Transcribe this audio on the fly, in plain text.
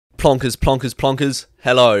Plonkers, plonkers, plonkers.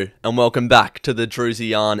 Hello and welcome back to the Drewzy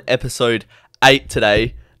Yarn episode 8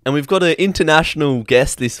 today. And we've got an international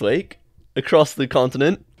guest this week across the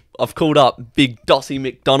continent. I've called up big Drewzy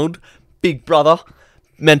MacDonald, big brother,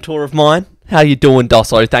 mentor of mine. How you doing,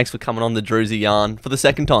 Dosso? Thanks for coming on the Drewzy Yarn for the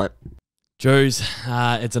second time. Drews,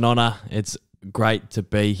 it's an honour. It's great to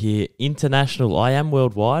be here. International. I am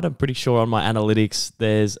worldwide. I'm pretty sure on my analytics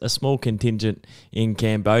there's a small contingent in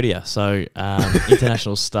Cambodia. So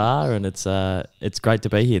international star, and it's great to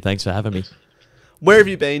be here. Thanks for having me. Where have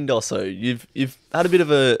you been, Dosso? You've had a bit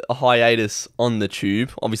of a hiatus on the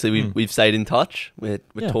tube. Obviously, we've stayed in touch. We're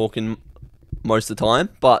talking most of the time.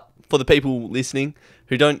 But for the people listening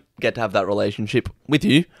who don't get to have that relationship with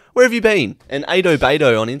you, where have you been? And Ado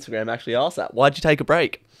Beto on Instagram actually asked that. Why'd you take a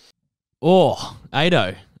break? Oh,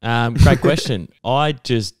 Ado. Great question.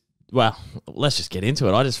 Let's just get into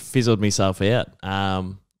it. I just fizzled myself out.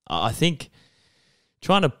 I think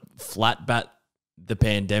trying to flat bat the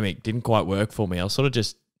pandemic didn't quite work for me. I was sort of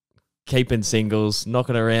just keeping singles,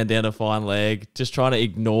 knocking around down a fine leg, just trying to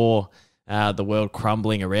ignore the world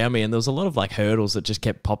crumbling around me. And there was a lot of like hurdles that just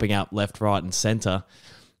kept popping up left, right, and centre.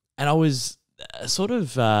 And I was sort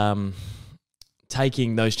of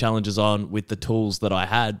taking those challenges on with the tools that I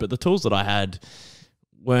had, but the tools that I had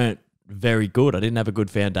weren't very good. I didn't have a good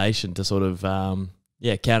foundation to sort of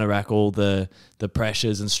counteract all the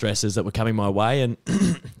pressures and stresses that were coming my way. And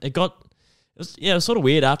it was sort of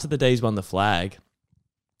weird. After the D's won the flag,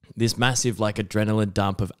 this massive like adrenaline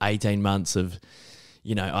dump of 18 months of,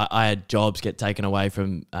 I had jobs get taken away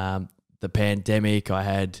from the pandemic. I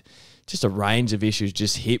had just a range of issues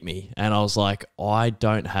just hit me, and I was like, I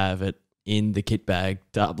don't have it in the kit bag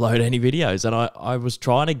to upload any videos. And I was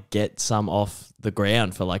trying to get some off the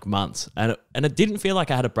ground for like months, and it didn't feel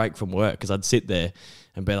like I had a break from work, because I'd sit there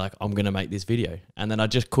and be like, I'm going to make this video. And then I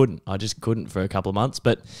just couldn't for a couple of months.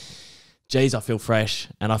 But geez, I feel fresh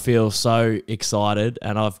and I feel so excited,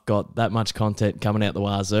 and I've got that much content coming out the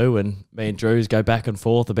wazoo, and me and Drews go back and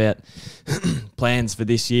forth about plans for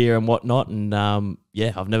this year and whatnot. And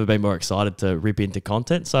I've never been more excited to rip into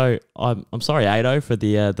content. So I'm sorry, Ado, for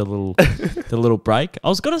the little break. I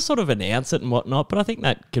was going to sort of announce it and whatnot, but I think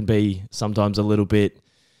that can be sometimes a little bit,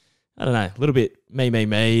 I don't know, a little bit me,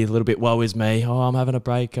 a little bit woe is me. Oh, I'm having a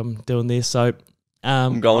break, I'm doing this. So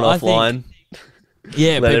I'm going offline.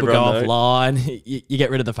 Yeah, people go offline. You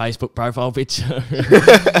get rid of the Facebook profile picture.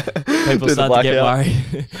 People start to get worried.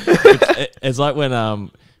 It's like when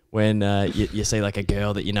you see like a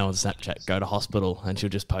girl that you know on Snapchat go to hospital, and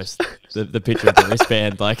she'll just post the picture of the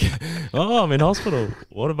wristband like, oh, I'm in hospital.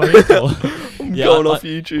 What am I here for? I'm going off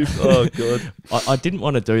YouTube. Oh, God. I didn't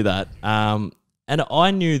want to do that. And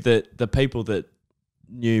I knew that the people that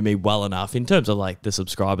knew me well enough, in terms of like the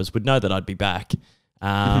subscribers, would know that I'd be back.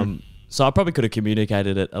 So I probably could have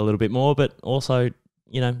communicated it a little bit more, but also,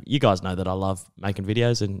 you guys know that I love making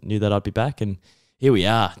videos and knew that I'd be back. And here we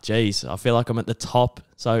are. Jeez, I feel like I'm at the top.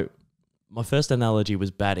 So my first analogy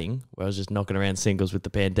was batting, where I was just knocking around singles with the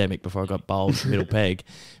pandemic before I got bowled middle peg.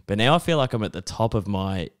 But now I feel like I'm at the top of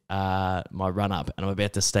my my run-up, and I'm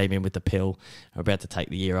about to steam in with the pill. I'm about to take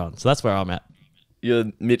the year on. So that's where I'm at.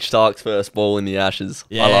 You're Mitch Stark's first ball in the Ashes.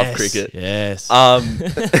 Yes, I love cricket. Yes.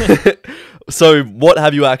 So what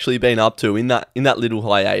have you actually been up to in that little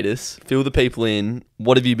hiatus? Fill the people in.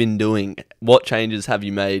 What have you been doing? What changes have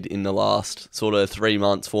you made in the last sort of 3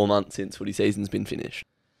 months, 4 months since footy season's been finished?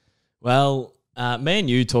 Well, me and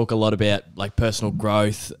you talk a lot about like personal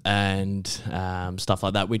growth and stuff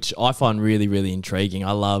like that, which I find really, really intriguing.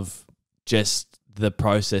 I love just the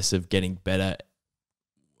process of getting better,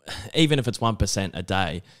 even if it's 1% a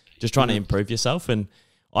day, just trying to improve yourself. And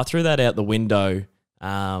I threw that out the window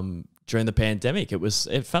during the pandemic.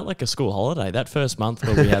 It felt like a school holiday. That first month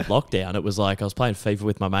where we had lockdown, it was like I was playing FIFA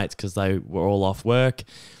with my mates because they were all off work.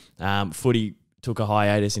 Footy took a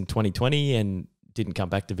hiatus in 2020 and didn't come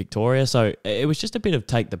back to Victoria. So it was just a bit of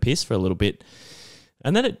take the piss for a little bit.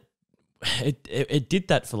 And then it did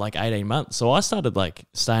that for like 18 months. So I started like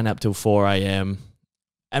staying up till 4 a.m.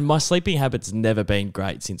 And my sleeping habits never been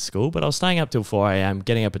great since school, but I was staying up till 4 a.m.,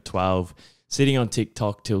 getting up at 12, sitting on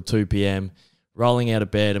TikTok till 2 p.m, rolling out of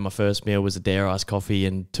bed, and my first meal was a Dare iced coffee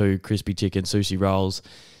and 2 crispy chicken sushi rolls.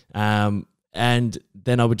 And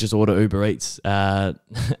then I would just order Uber Eats at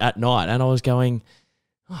night. And I was going,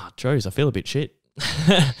 oh, Drews, I feel a bit shit.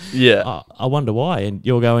 Yeah. I wonder why. And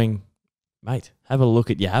you're going, mate, have a look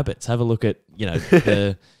at your habits. Have a look at,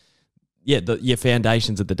 your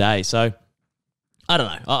foundations of the day. So I don't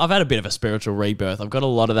know. I've had a bit of a spiritual rebirth. I've got a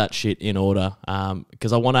lot of that shit in order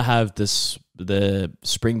because I want to have the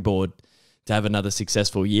springboard to have another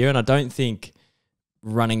successful year. And I don't think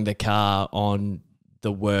running the car on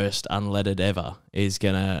the worst unleaded ever is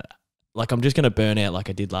gonna, like, I'm just gonna burn out like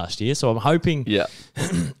I did last year. So I'm hoping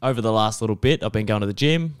over the last little bit, I've been going to the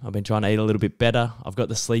gym. I've been trying to eat a little bit better. I've got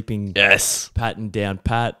the sleeping pattern down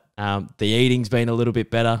pat. The eating's been a little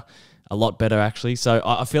bit better, a lot better actually. So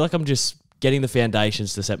I feel like I'm just getting the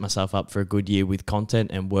foundations to set myself up for a good year with content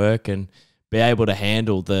and work and be able to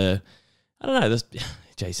handle the, I don't know, this,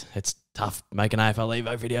 geez, it's tough making AFL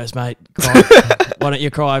Evo videos, mate. Why don't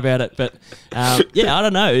you cry about it? But yeah, I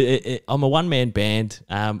don't know. I'm a one-man band.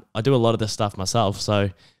 I do a lot of this stuff myself. So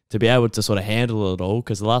to be able to sort of handle it all,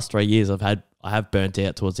 because the last 3 years I have burnt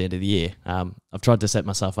out towards the end of the year. I've tried to set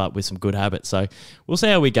myself up with some good habits. So we'll see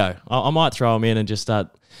how we go. I might throw them in and just start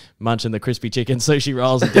munching the crispy chicken, sushi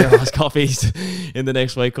rolls and dinner iced coffees in the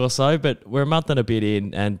next week or so. But we're a month and a bit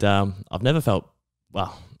in, and I've never felt,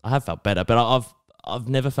 well, I have felt better, but I've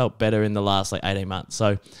never felt better in the last like 18 months.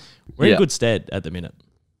 So we're in good stead at the minute.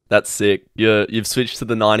 That's sick. You've switched to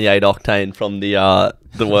the 98 octane from the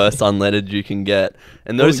worst unleaded you can get,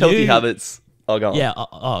 and those healthy habits. Oh, go on. Yeah.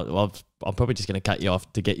 Well, I'm probably just going to cut you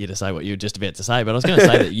off to get you to say what you were just about to say. But I was going to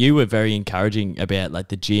say that you were very encouraging about like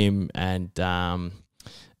the gym and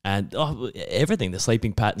everything, the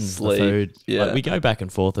sleeping patterns, the food. Yeah. Like, we go back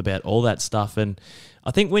and forth about all that stuff, and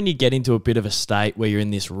I think when you get into a bit of a state where you're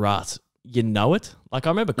in this rut, you know it. Like, I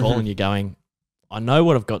remember calling you going, I know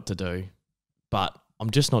what I've got to do, but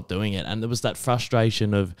I'm just not doing it. And there was that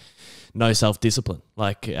frustration of no self-discipline.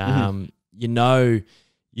 Like, you know,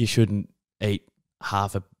 you shouldn't eat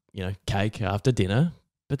half a cake after dinner,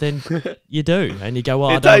 but then you do, and you go, well,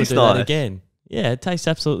 I don't want to do that again. Yeah, it tastes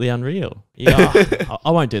absolutely unreal. You go,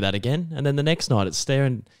 I won't do that again. And then the next night it's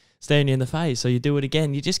staring you in the face, so you do it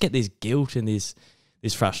again. You just get this guilt and this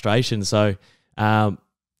frustration. So,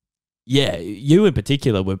 yeah, you in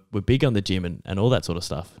particular were big on the gym and all that sort of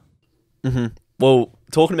stuff. Mm-hmm. Well,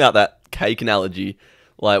 talking about that cake analogy,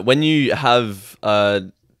 like when you have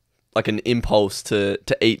like an impulse to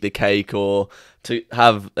eat the cake or to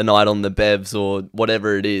have a night on the bevs or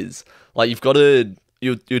whatever it is, like you've got to,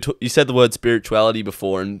 you said the word spirituality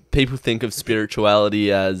before, and people think of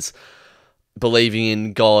spirituality as believing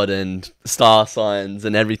in God and star signs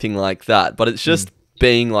and everything like that, but it's just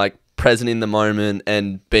being like present in the moment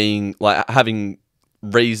and being like having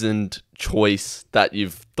reasoned choice that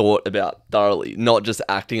you've thought about thoroughly, not just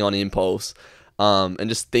acting on impulse, and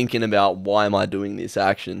just thinking about, why am I doing this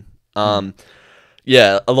action?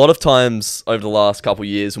 Yeah, a lot of times over the last couple of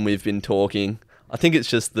years when we've been talking, I think it's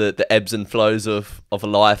just the ebbs and flows of a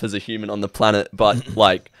life as a human on the planet. But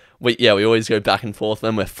like we always go back and forth.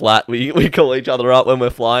 When we're flat, we call each other up. When we're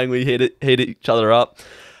flying, we hit each other up.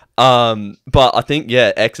 But I think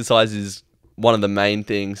exercise is one of the main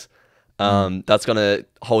things that's gonna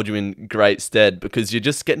hold you in great stead, because you're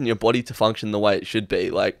just getting your body to function the way it should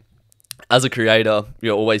be. Like, as a creator,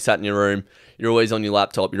 you're always sat in your room, you're always on your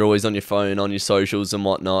laptop, you're always on your phone, on your socials and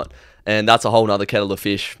whatnot. And that's a whole nother kettle of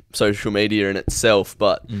fish, social media in itself.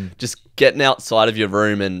 But just getting outside of your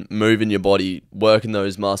room and moving your body, working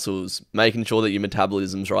those muscles, making sure that your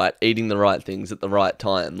metabolism's right, eating the right things at the right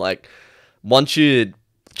time. Like, once you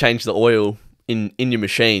change the oil in your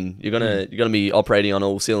machine, you're gonna be operating on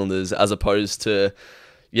all cylinders, as opposed to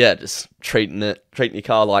just treating your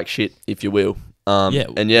car like shit, if you will.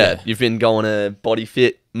 You've been going to Body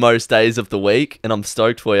Fit most days of the week, and I'm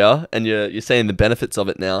stoked for you, and you're seeing the benefits of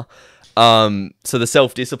it now. So the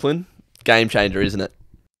self-discipline, game changer, isn't it?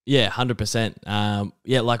 Yeah, 100%.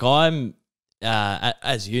 Like I'm,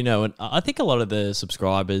 as you know, and I think a lot of the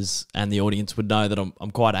subscribers and the audience would know that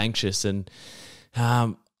I'm quite anxious, and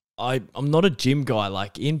I'm not a gym guy.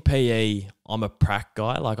 Like in PE, I'm a prac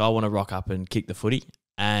guy. Like I want to rock up and kick the footy,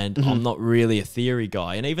 and I'm not really a theory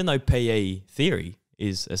guy. And even though PE theory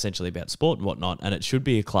is essentially about sport and whatnot, and it should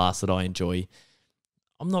be a class that I enjoy,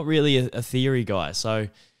 I'm not really a theory guy. So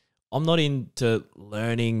I'm not into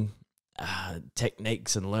learning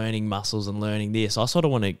techniques and learning muscles and learning this. I sort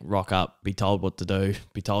of want to rock up, be told what to do,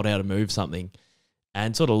 be told how to move something,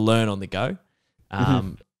 and sort of learn on the go.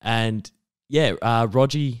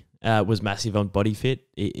 Rogie was massive on Body Fit.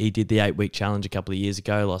 He did the 8-week challenge a couple of years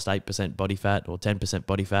ago, lost 8% body fat or 10%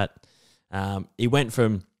 body fat. He went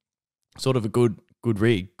from sort of a good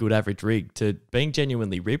average rig to being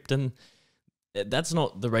genuinely ripped, and that's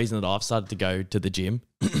not the reason that I've started to go to the gym.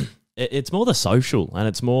 It's more the social, and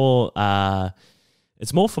it's more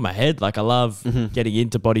for my head. Like I love getting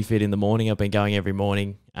into Body Fit in the morning. I've been going every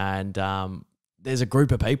morning, and there's a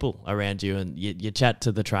group of people around you, and you chat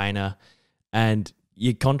to the trainer, and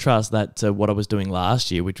you contrast that to what I was doing last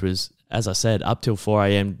year, which was, as I said, up till 4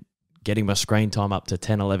 a.m, getting my screen time up to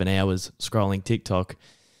 10, 11 hours scrolling TikTok.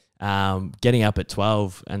 getting up at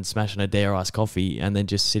 12 and smashing a dare iced coffee and then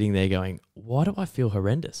just sitting there going, why do I feel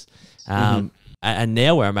horrendous? And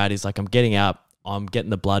now where I'm at is like I'm getting up, I'm getting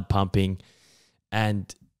the blood pumping,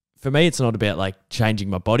 and for me it's not about like changing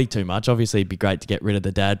my body too much. Obviously it'd be great to get rid of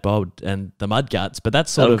the dad bod and the mud guts, but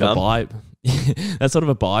that's sort of a that's sort of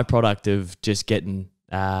a byproduct of just getting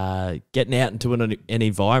out into an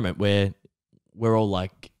environment where we're all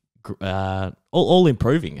like all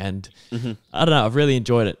improving, and I don't know, I've really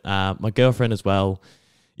enjoyed it. My girlfriend as well,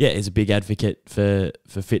 is a big advocate for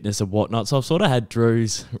fitness and whatnot. So I've sort of had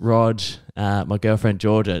Drew's, Rog, my girlfriend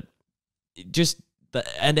Georgia,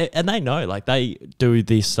 and they know, like, they do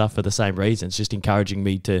this stuff for the same reasons, just encouraging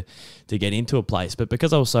me to get into a place. But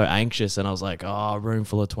because I was so anxious and I was like, a room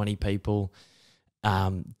full of 20 people,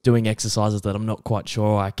 doing exercises that I'm not quite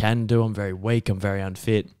sure I can do, I'm very weak, I'm very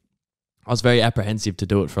unfit, I was very apprehensive to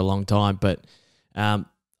do it for a long time. But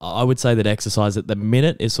I would say that exercise at the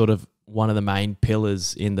minute is sort of one of the main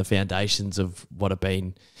pillars in the foundations of what I've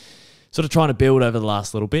been sort of trying to build over the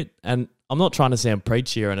last little bit. And I'm not trying to sound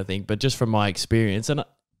preachy or anything, but just from my experience and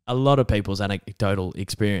a lot of people's anecdotal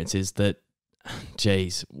experience is that,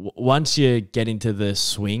 geez, once you get into the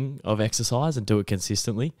swing of exercise and do it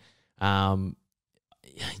consistently,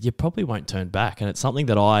 you probably won't turn back. And it's something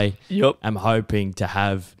that I am hoping to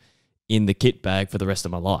have in the kit bag for the rest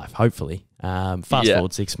of my life, hopefully.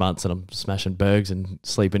 Forward 6 months and I'm smashing burgers and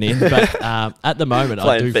sleeping in. But at the moment,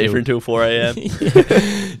 I do playing FIFA until 4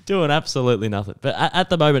 a.m. doing absolutely nothing. But at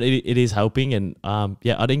the moment, it is helping. And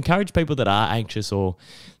I'd encourage people that are anxious or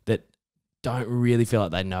that don't really feel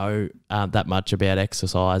like they know that much about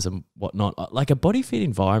exercise and whatnot. Like, a body fit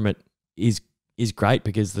environment is great,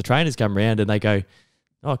 because the trainers come around and they go,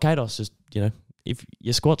 "Oh, Kados, just, if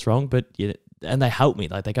your squat's wrong, but and they help me.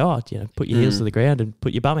 Like, they go, put your heels to the ground and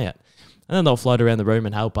put your bum out. And then they'll float around the room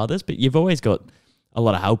and help others. But you've always got a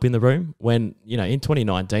lot of help in the room. When, in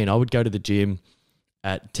 2019, I would go to the gym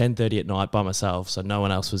at 10:30 at night by myself, so no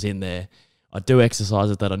one else was in there. I'd do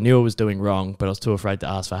exercises that I knew I was doing wrong, but I was too afraid to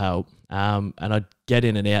ask for help. And I'd get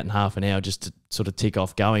in and out in half an hour just to sort of tick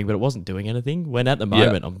off going, but it wasn't doing anything. When at the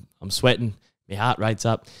moment, I'm sweating, my heart rate's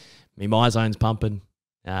up, my MyZone's pumping.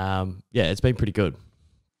 It's been pretty good.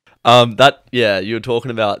 You were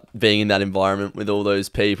talking about being in that environment with all those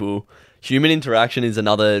people. Human interaction is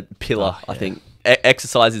another pillar, I think.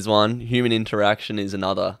 Exercise is one, human interaction is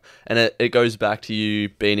another. And it goes back to you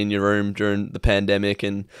being in your room during the pandemic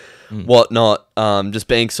and whatnot, just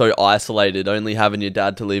being so isolated, only having your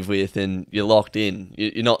dad to live with, and you're locked in.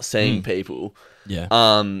 You're not seeing people.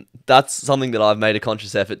 That's something that I've made a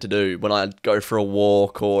conscious effort to do. When I go for a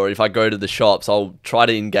walk or if I go to the shops, I'll try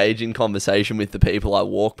to engage in conversation with the people I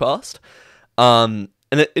walk past.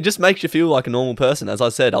 And it just makes you feel like a normal person. As I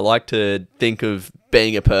said, I like to think of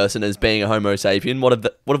being a person as being a homo sapien. What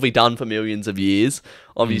have we done for millions of years?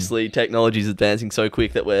 Obviously, technology is advancing so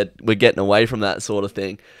quick that we're getting away from that sort of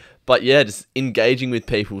thing. But just engaging with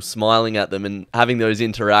people, smiling at them and having those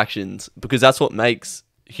interactions, because that's what makes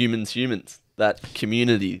humans humans. That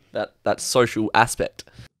community, that social aspect.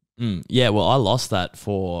 Well, I lost that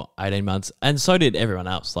for 18 months, and so did everyone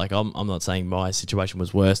else. Like, I'm not saying my situation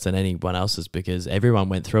was worse than anyone else's, because everyone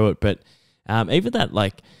went through it. But even that,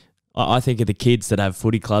 like, I think of the kids that have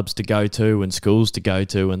footy clubs to go to and schools to go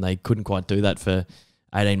to, and they couldn't quite do that for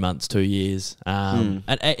 18 months, 2 years. And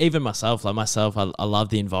even myself, I love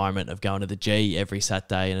the environment of going to the G every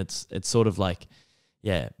Saturday, and it's sort of like,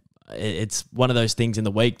 it's one of those things in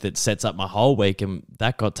the week that sets up my whole week, and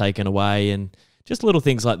that got taken away, and just little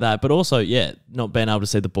things like that. But also, not being able to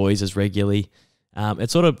see the boys as regularly. It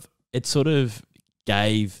sort of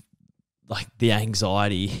gave, like, the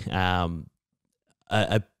anxiety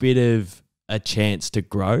a bit of a chance to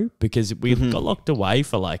grow, because we got locked away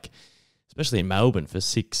for, like, especially in Melbourne, for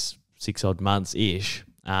six odd months ish.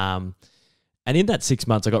 And in that 6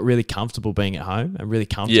 months, I got really comfortable being at home and really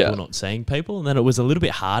comfortable not seeing people. And then it was a little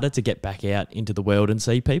bit harder to get back out into the world and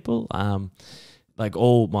see people. Like,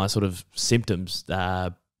 all my sort of symptoms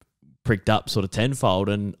pricked up sort of tenfold.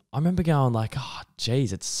 And I remember going like, oh,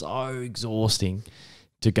 geez, it's so exhausting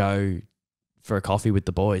to go for a coffee with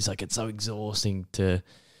the boys. Like, it's so exhausting to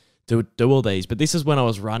do all these. But this is when I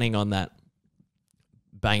was running on that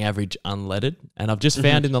bang average unleaded, and I've just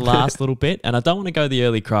found in the last little bit, and I don't want to go the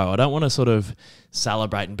early crow. I don't want to sort of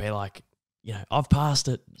celebrate and be like, I've passed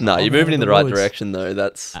it. No, you're moving in the right direction though.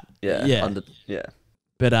 That's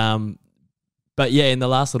But in the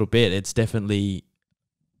last little bit, it's definitely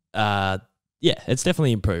it's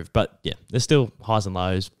definitely improved. But there's still highs and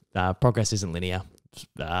lows. Progress isn't linear.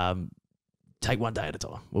 Take one day at a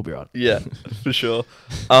time. We'll be right. Yeah, for sure.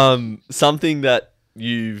 Something that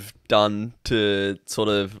you've done to sort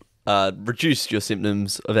of reduce your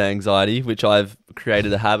symptoms of anxiety, which I've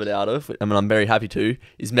created a habit out of, and I'm very happy to,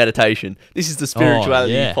 is meditation. This is the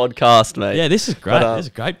spirituality podcast, mate. Yeah, this is great. This is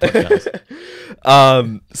a great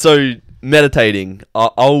podcast. So meditating,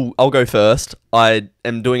 I'll go first. I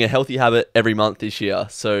am doing a healthy habit every month this year.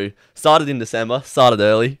 So started in December, started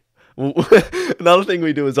early. Another thing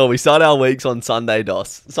we do as well, we start our weeks on Sunday,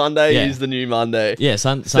 DOS. Sunday is the new Monday. Yeah,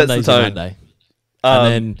 Sunday's the Monday.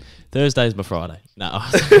 And then Thursday's my Friday. No.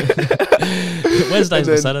 Wednesday's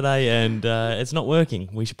my Saturday, and it's not working.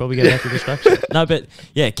 We should probably go back to the structure. No, but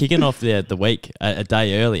yeah, kicking off the week a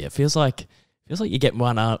day earlier feels like you get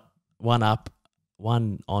one up, one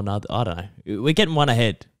on other. I don't know. We're getting one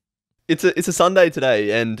ahead. It's a Sunday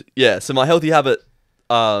today, and yeah. So my healthy habit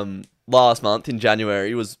last month in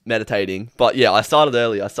January was meditating, but yeah, I started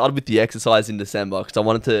early. I started with the exercise in December because I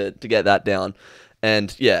wanted to get that down.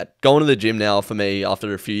 And yeah, going to the gym now for me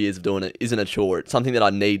after a few years of doing it isn't a chore. It's something that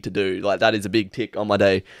I need to do. Like, that is a big tick on my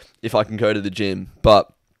day if I can go to the gym. But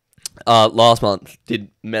last month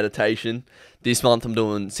did meditation. This month I'm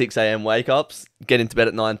doing 6 a.m. wake ups, get into bed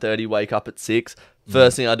at 9:30, wake up at 6.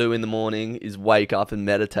 First thing I do in the morning is wake up and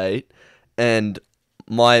meditate. And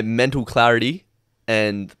my mental clarity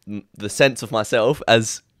and the sense of myself,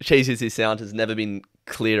 as cheesy as this sounds, has never been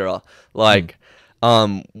clearer. Like,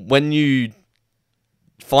 when you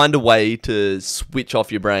find a way to switch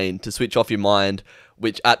off your brain, to switch off your mind,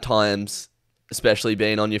 which at times, especially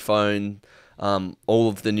being on your phone, all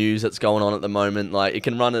of the news that's going on at the moment, like, it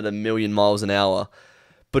can run at 1,000,000 miles an hour.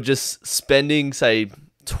 But just spending, say,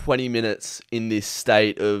 20 minutes in this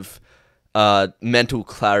state of mental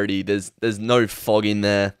clarity, there's no fog in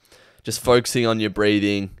there, just focusing on your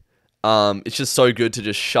breathing. It's just so good to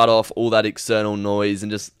just shut off all that external noise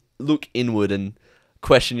and just look inward and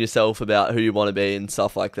question yourself about who you want to be and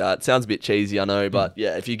stuff like that. It sounds a bit cheesy, I know, but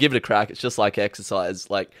yeah, if you give it a crack, it's just like exercise.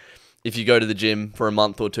 Like, if you go to the gym for a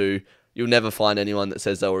month or two, you'll never find anyone that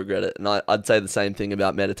says they'll regret it. And I'd say the same thing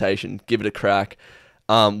about meditation. Give it a crack.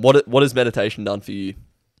 What has meditation done for you?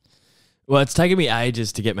 Well, it's taken me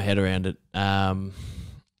ages to get my head around it.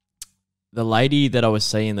 The lady that I was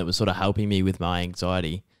seeing that was sort of helping me with my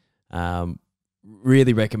anxiety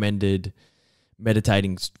really recommended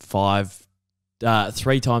meditating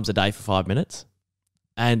 3 times a day for 5 minutes.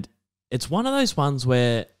 And it's one of those ones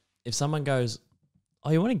where if someone goes, oh,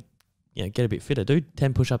 you want to get a bit fitter, do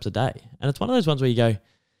 10 push-ups a day. And it's one of those ones where you go,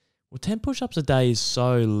 well, 10 push-ups a day is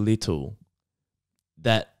so little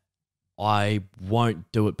that I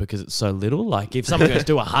won't do it because it's so little. Like, if someone goes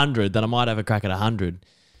do 100, then I might have a crack at 100.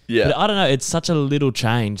 Yeah. But I don't know, it's such a little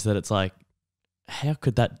change that it's like, how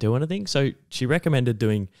could that do anything? So she recommended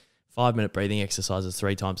doing 5-minute breathing exercises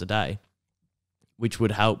 3 times a day, which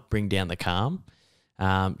would help bring down the calm.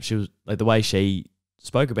 She was like, the way she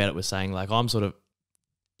spoke about it was saying, like, I'm sort of,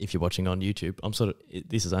 if you're watching on YouTube,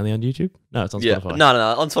 this is only on YouTube? No, it's on Spotify.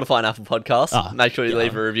 No, on Spotify and Apple Podcasts. Make sure you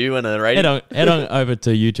leave a review and a rating. Head on over to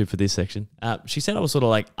YouTube for this section. She said I was sort of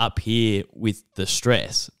like up here with the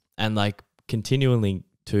stress and like continuing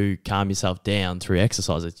to calm yourself down through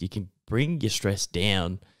exercises. You can bring your stress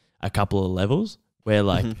down a couple of levels where,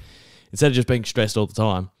 like, instead of just being stressed all the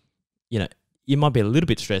time, you might be a little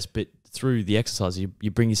bit stressed, but through the exercise, you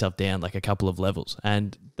bring yourself down like a couple of levels.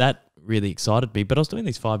 And that really excited me. But I was doing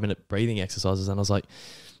these 5-minute breathing exercises and I was like,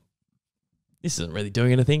 this isn't really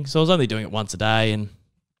doing anything. So I was only doing it once a day. And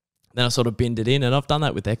then I sort of binned it in. And I've done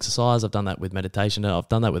that with exercise. I've done that with meditation. I've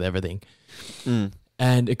done that with everything.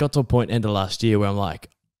 And it got to a point end of last year where I'm like,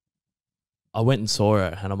 I went and saw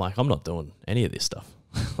her and I'm like, I'm not doing any of this stuff.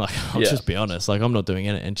 Like, I'll just be honest. Like, I'm not doing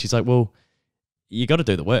it. And she's like, well, you got to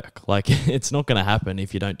do the work. Like, it's not going to happen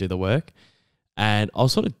if you don't do the work. And I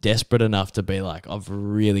was sort of desperate enough to be like, I've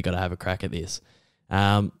really got to have a crack at this.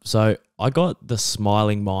 So I got the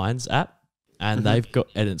Smiling Minds app and and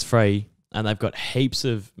it's free, and they've got heaps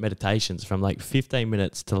of meditations from like 15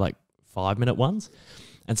 minutes to like 5-minute ones.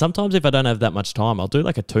 And sometimes if I don't have that much time, I'll do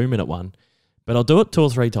like a 2-minute one, but I'll do it 2 or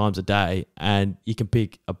 3 times a day. And you can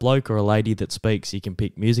pick a bloke or a lady that speaks. You can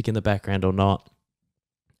pick music in the background or not.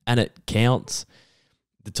 And it counts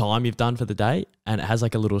the time you've done for the day, and it has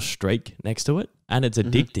like a little streak next to it, and it's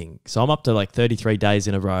addicting. So I'm up to like 33 days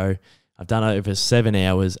in a row. I've done it over 7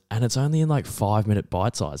 hours, and it's only in like 5-minute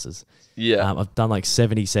bite sizes. Yeah. I've done like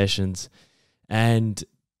 70 sessions, and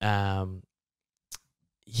I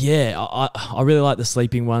really like the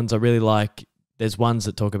sleeping ones. I really like, there's ones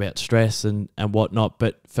that talk about stress and whatnot.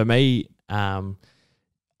 But for me,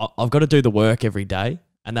 I've got to do the work every day.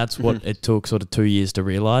 And that's what it took sort of 2 years to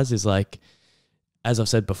realize is, like, as I've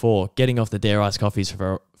said before, getting off the Dare Ice coffees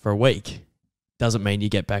for a week doesn't mean you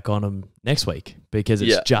get back on them next week, because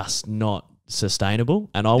it's just not sustainable,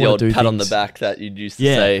 and I The want old to do pat things on the back that you used to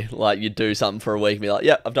say, like you'd do something for a week and be like,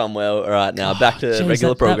 "Yep, I've done well. All right, now back to geez,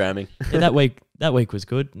 regular programming." That week was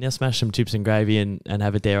good. Now smash some chips and gravy and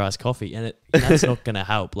have a dare iced coffee, and that's not going to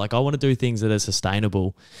help. Like I want to do things that are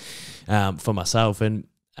sustainable for myself, and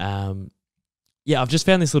I've just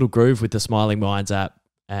found this little groove with the Smiling Minds app,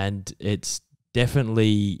 and it's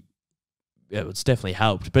definitely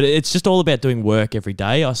helped. But it's just all about doing work every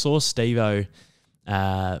day. I saw Steve-O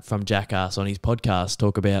from Jackass on his podcast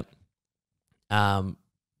talk about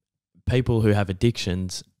people who have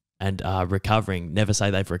addictions and are recovering never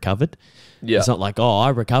say they've recovered. Yeah. It's not like, oh, I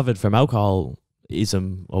recovered from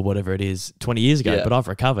alcoholism or whatever it is 20 years ago, but I've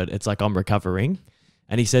recovered. It's like I'm recovering.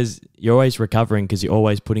 And he says, you're always recovering because you're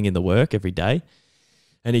always putting in the work every day.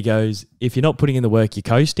 And he goes, if you're not putting in the work, you're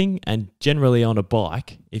coasting. And generally on a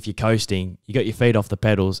bike, if you're coasting, you got your feet off the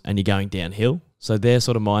pedals and you're going downhill. So their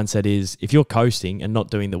sort of mindset is if you're coasting and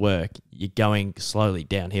not doing the work, you're going slowly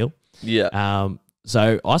downhill. Yeah.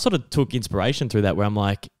 So I sort of took inspiration through that where I'm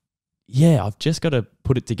like, yeah, I've just got to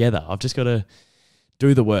put it together. I've just got to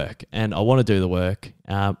do the work, and I want to do the work.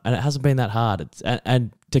 And it hasn't been that hard.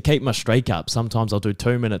 And to keep my streak up, sometimes I'll do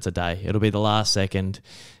 2 minutes a day. It'll be the last second.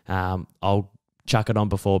 I'll chuck it on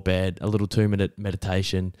before bed, a little 2-minute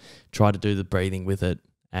meditation, try to do the breathing with it,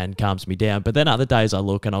 and calms me down. But then other days I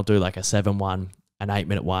look and I'll do like a 7-1, an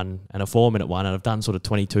 8-minute one, and a 4-minute one, and I've done sort of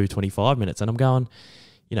 22, 25 minutes. And I'm going,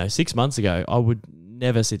 6 months ago, I would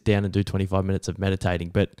never sit down and do 25 minutes of meditating.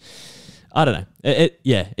 But I don't know.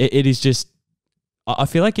 It is just, I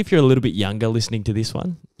feel like if you're a little bit younger listening to this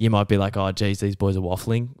one, you might be like, oh, geez, these boys are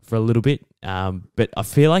waffling for a little bit. But I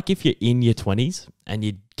feel like if you're in your 20s and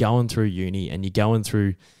you're going through uni and you're going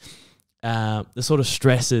through the sort of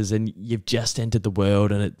stresses and you've just entered the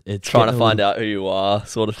world and it's trying to find out who you are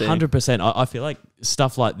sort of thing. 100%. I feel like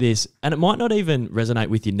stuff like this, and it might not even resonate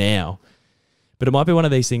with you now, but it might be one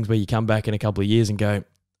of these things where you come back in a couple of years and go,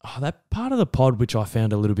 oh, that part of the pod which I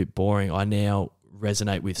found a little bit boring, I now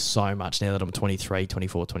resonate with so much now that I'm 23,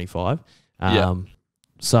 24, 25.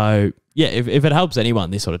 So, if it helps anyone,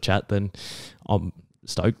 this sort of chat, then I'm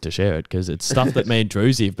stoked to share it because it's stuff that me and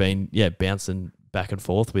Drewzy have been, bouncing back and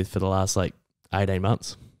forth with for the last, 18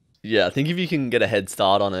 months. Yeah, I think if you can get a head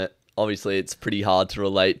start on it, obviously it's pretty hard to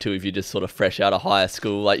relate to if you're just sort of fresh out of high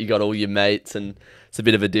school, like you got all your mates and it's a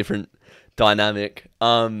bit of a different dynamic.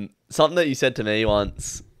 Something that you said to me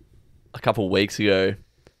once a couple of weeks ago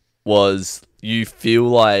was you feel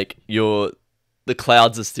like the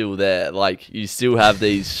clouds are still there. Like you still have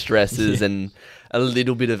these stresses and a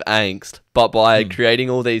little bit of angst, but by creating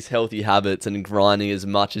all these healthy habits and grinding as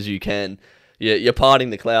much as you can, you're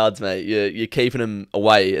parting the clouds, mate. You're keeping them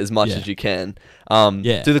away as much as you can.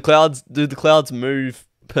 Do the clouds move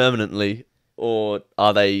permanently, or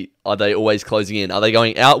are they always closing in? Are they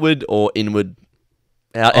going outward or inward?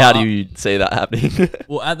 How do you see that happening?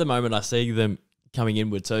 Well, at the moment, I see them coming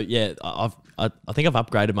inward. So I think I've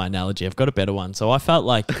upgraded my analogy. I've got a better one. So I felt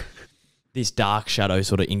like this dark shadow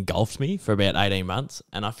sort of engulfed me for about 18 months,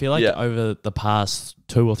 and I feel like over the past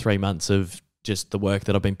 2 or 3 months of just the work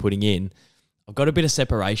that I've been putting in, I've got a bit of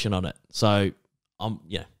separation on it. So I'm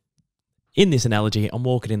in this analogy, I'm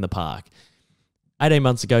walking in the park. 18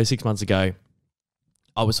 months ago, 6 months ago,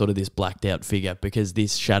 I was sort of this blacked out figure because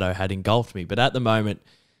this shadow had engulfed me. But at the moment,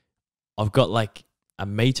 I've got like a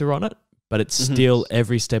meter on it, but it's still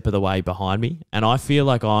every step of the way behind me. And I feel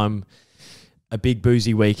like I'm a big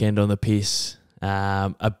boozy weekend on the piss,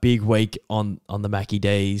 a big week on the Mackie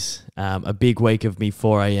D's, a big week of me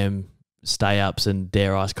 4 a.m. stay-ups and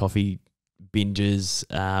dare ice coffee binges,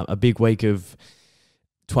 a big week of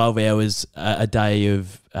 12 hours a day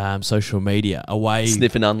of social media away.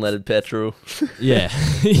 Sniffing unleaded petrol. Yeah,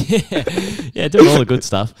 doing all the good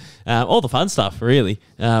stuff, all the fun stuff, really.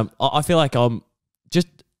 I feel like I'm just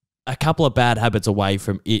a couple of bad habits away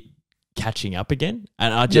from it catching up again,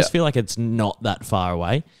 and I just feel like it's not that far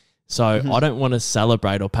away. So I don't want to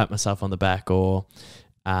celebrate or pat myself on the back or,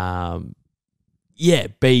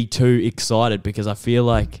 be too excited because I feel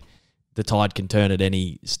like the tide can turn at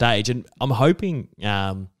any stage. And I'm hoping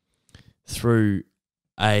through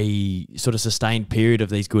a sort of sustained period of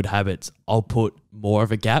these good habits, I'll put more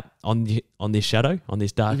of a gap on this shadow, on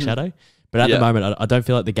this dark shadow. But at the moment, I don't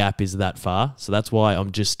feel like the gap is that far. So that's why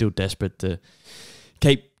I'm just still desperate to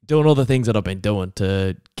keep doing all the things that I've been doing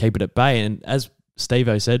to keep it at bay. And as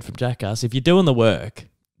Steve-O said from Jackass, if you're doing the work,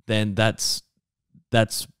 then that's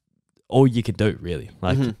all you can do, really.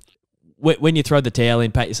 Like when you throw the towel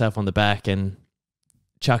in, pat yourself on the back and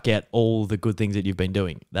chuck out all the good things that you've been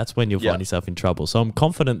doing, that's when you'll find yourself in trouble. So I'm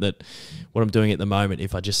confident that what I'm doing at the moment,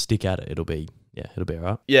 if I just stick at it, it'll be all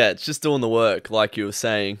right. Yeah, it's just doing the work, like you were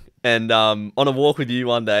saying. And on a walk with you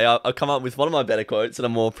one day, I come up with one of my better quotes that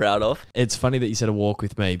I'm more proud of. It's funny that you said a walk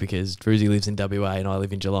with me because Drewzy lives in WA and I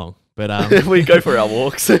live in Geelong. But we go for our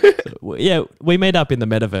walks. yeah, we meet up in the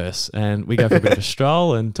metaverse and we go for a bit of a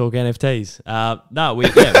stroll and talk NFTs.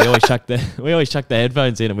 We always chuck the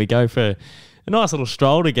headphones in and we go for a nice little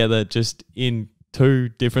stroll together, just in two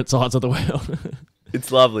different sides of the world.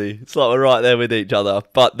 It's lovely. It's like we're right there with each other.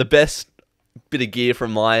 But the best bit of gear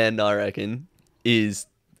from my end, I reckon, is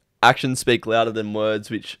actions speak louder than words,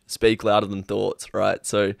 which speak louder than thoughts, right?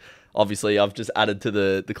 So obviously I've just added to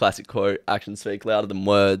the classic quote, actions speak louder than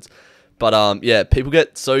words. But yeah, people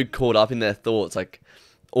get so caught up in their thoughts, like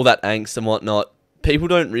all that angst and whatnot. People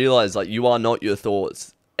don't realize, like, you are not your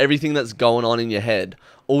thoughts. Everything that's going on in your head,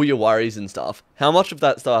 all your worries and stuff, how much of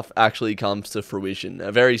that stuff actually comes to fruition?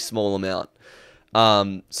 A very small amount.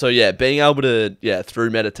 So yeah, being able to,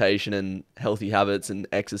 through meditation and healthy habits and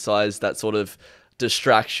exercise, that sort of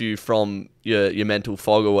distracts you from your mental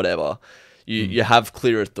fog or whatever. You have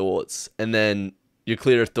clearer thoughts, and then your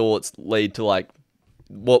clearer thoughts lead to, like,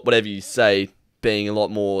 whatever you say being a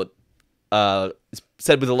lot more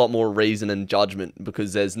said with a lot more reason and judgment,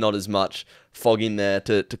 because there's not as much fog in there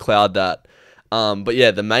to cloud that. But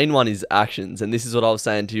yeah, the main one is actions, and this is what I was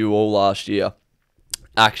saying to you all last year.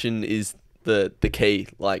 Action is the key.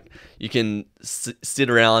 Like, you can sit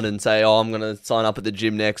around and say, oh, I'm gonna sign up at the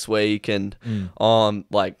gym next week, and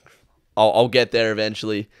I'll get there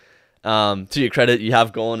eventually. To your credit, you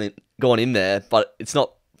have gone in there, but it's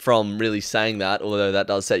not from really saying that, although that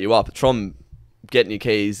does set you up. It's from getting your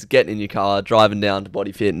keys, getting in your car, driving down to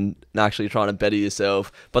Body Fit, and actually trying to better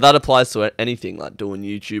yourself. But that applies to anything, like doing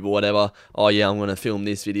YouTube or whatever. Oh yeah, I'm going to film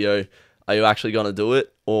this video. Are you actually going to do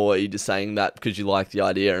it? Or are you just saying that because you like the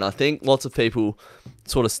idea? And I think lots of people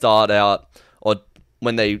sort of start out, or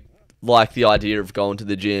when they like the idea of going to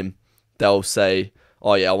the gym, they'll say,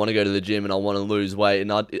 oh yeah, I want to go to the gym and I want to lose weight.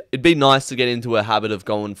 And it'd be nice to get into a habit of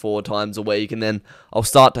going 4 times a week, and then I'll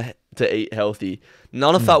start to eat healthy.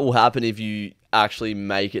 None of that will happen if you actually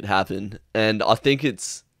make it happen. And I think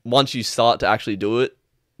it's once you start to actually do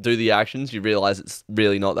the actions, you realize it's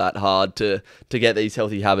really not that hard to get these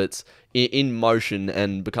healthy habits in motion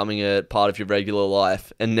and becoming a part of your regular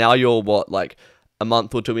life. And now you're like a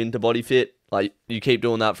month or 2 into Body Fit. Like, you keep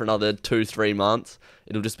doing that for another 2-3 months,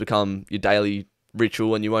 it'll just become your daily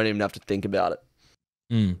ritual, and you won't even have to think about it.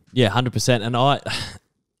 Yeah, 100%. And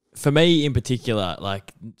for me in particular,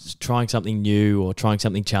 like, trying something new or trying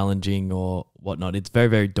something challenging or whatnot, it's very,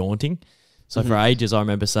 very daunting. So for ages, I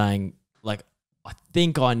remember saying, like, I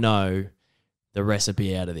think I know the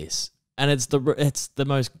recipe out of this. And it's the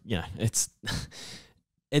most,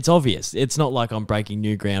 it's obvious. It's not like I'm breaking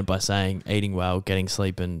new ground by saying eating well, getting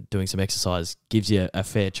sleep, and doing some exercise gives you a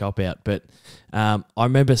fair chop out. But I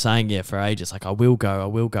remember saying, for ages, like, I will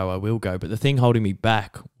go. But the thing holding me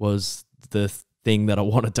back was the thing that I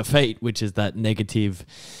want to defeat, which is that negative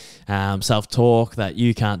self-talk that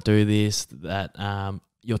you can't do this, that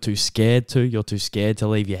you're too scared to. You're too scared to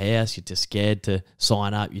leave your house. You're too scared to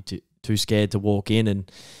sign up. You're too scared to walk in and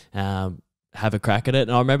have a crack at it.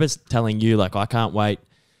 And I remember telling you, like, I can't wait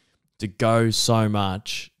to go so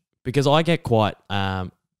much, because I get quite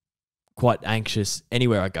anxious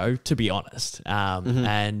anywhere I go, to be honest.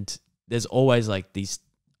 And there's always like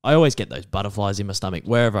I always get those butterflies in my stomach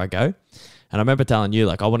wherever I go. And I remember telling you,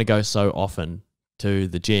 like, I want to go so often to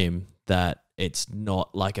the gym that it's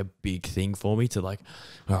not like a big thing for me to, like,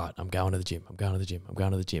 all right, I'm going to the gym.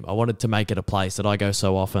 I wanted to make it a place that I go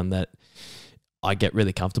so often that I get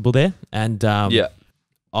really comfortable there. And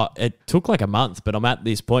it took like a month, but I'm at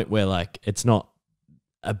this point where, like, it's not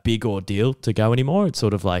a big ordeal to go anymore. It's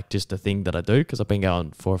sort of like just a thing that I do because I've been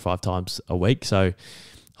going 4 or 5 times a week. So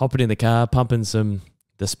hopping in the car, pumping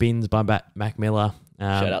the spins by Mac Miller.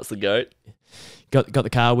 Shout outs the GOAT. Got the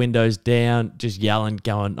car windows down, just yelling,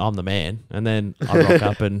 going, I'm the man. And then I rock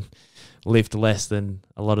up and lift less than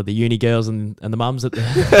a lot of the uni girls and the mums at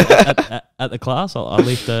the class. I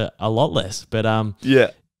lift a lot less. But I've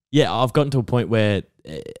gotten to a point where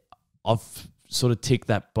I've sort of ticked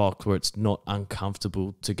that box where it's not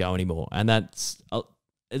uncomfortable to go anymore. And it's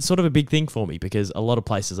sort of a big thing for me because a lot of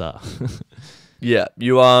places are. Yeah,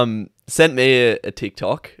 you sent me a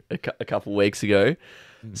TikTok a couple weeks ago.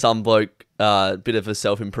 Some bloke, a bit of a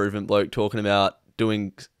self-improvement bloke, talking about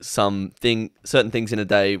doing certain things in a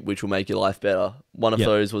day which will make your life better. One of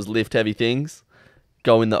those was lift heavy things,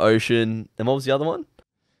 go in the ocean, and what was the other one?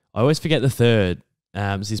 I always forget the third.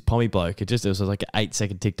 It's this pommy bloke. It was like an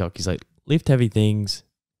 8-second TikTok. He's like, lift heavy things,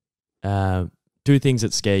 do things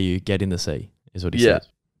that scare you, get in the sea, is what he says.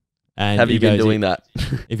 And have you been doing that?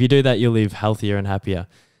 If you do that, you'll live healthier and happier.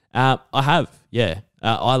 I have, yeah.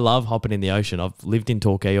 I love hopping in the ocean. I've lived in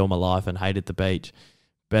Torquay all my life and hated the beach.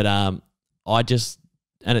 But I just,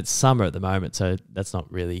 and it's summer at the moment, so that's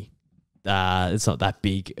not really, it's not that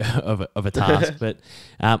big of a task. But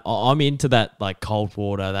I'm into that like cold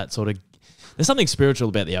water, that sort of, there's something spiritual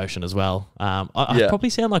about the ocean as well. I probably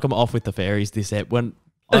sound like I'm off with the fairies this ep when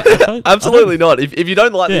absolutely not. If you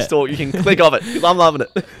don't like this talk, you can click off it because I'm loving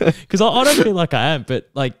it. Because I don't feel like I am, but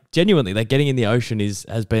like genuinely, like getting in the ocean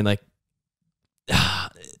has been like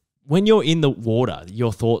when you're in the water,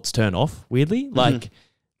 your thoughts turn off weirdly. Like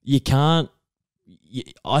you can't.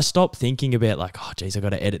 I stop thinking about like, oh geez, I got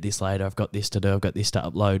to edit this later. I've got this to do. I've got this to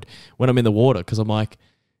upload. When I'm in the water, because I'm like,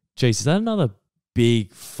 geez, is that another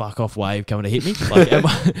big fuck off wave coming to hit me? Like,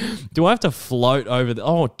 do I have to float over the?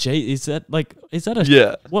 Oh, gee, is that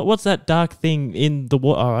a What's that dark thing in the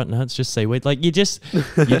water? All right, no, it's just seaweed. Like you just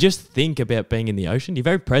think about being in the ocean. You're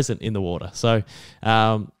very present in the water. So,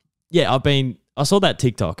 I saw that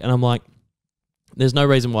TikTok and I'm like, there's no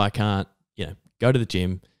reason why I can't, go to the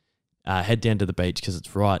gym, head down to the beach because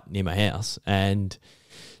it's right near my house and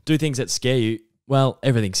do things that scare you. Well,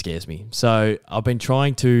 everything scares me. So I've been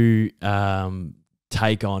trying to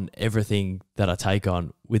take on everything that I take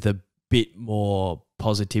on with a bit more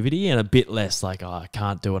positivity and a bit less like, oh, I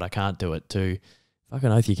can't do it, to fucking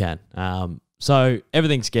oath you can. So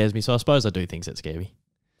everything scares me. So I suppose I do things that scare me.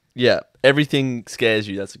 Yeah, everything scares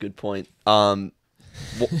you. That's a good point.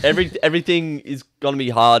 Everything is going to be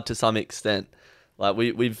hard to some extent. Like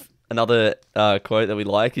we've another quote that we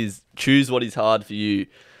like is choose what is hard for you.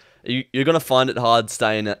 You're going to find it hard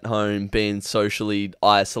staying at home, being socially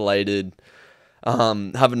isolated,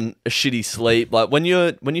 having a shitty sleep. Like when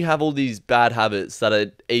you have all these bad habits that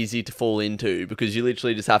are easy to fall into because you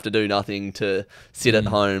literally just have to do nothing to sit at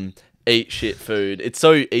home, eat shit food. It's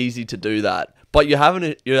so easy to do that. But you're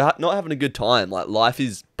not having a good time. Like life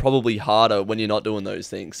is probably harder when you're not doing those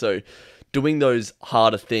things. So doing those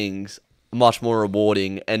harder things much more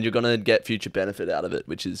rewarding and you're going to get future benefit out of it,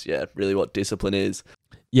 which is really what discipline is.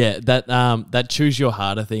 Yeah, that choose your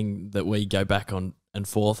harder thing that we go back on and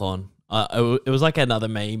forth on. It was like another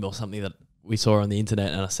meme or something that we saw on the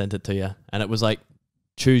internet and I sent it to you. And it was like,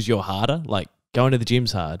 choose your harder. Like going to the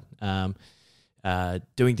gym's hard.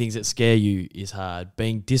 Doing things that scare you is hard.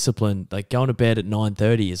 Being disciplined, like going to bed at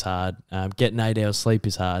 9:30 is hard. Getting 8 hours sleep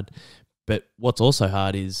is hard. But what's also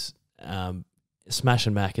hard is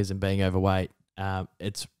smashing macas and being overweight.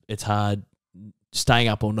 It's hard staying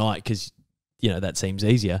up all night because that seems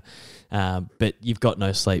easier, but you've got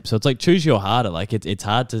no sleep. So it's like choose your harder. Like it's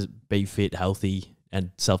hard to be fit, healthy, and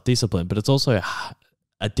self-disciplined, but it's also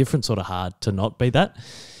a different sort of hard to not be that.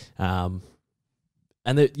 The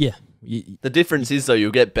difference is though you'll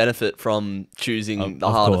get benefit from choosing the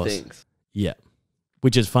harder things. Yeah,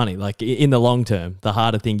 which is funny. Like in the long term, the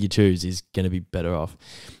harder thing you choose is going to be better off.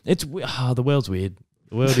 The world's weird.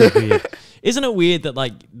 The world is weird. Isn't it weird that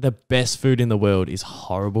like the best food in the world is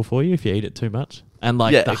horrible for you if you eat it too much? And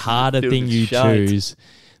like the harder thing you choose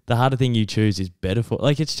is better for.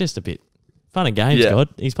 Like it's just a bit fun and games. God,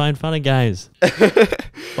 he's playing fun and games,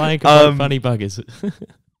 playing funny buggers.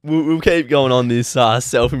 We'll keep going on this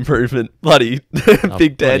self-improvement bloody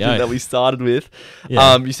big tangent that we started with.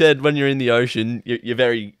 Yeah. You said when you're in the ocean, you're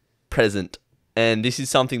very present. And this is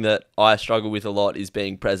something that I struggle with a lot is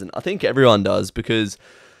being present. I think everyone does because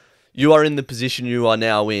you are in the position you are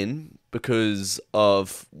now in because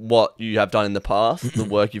of what you have done in the past, the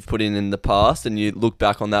work you've put in the past, and you look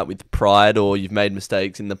back on that with pride or you've made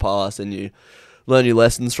mistakes in the past and you learn your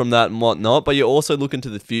lessons from that and whatnot. But you also look into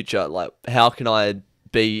the future, like how can I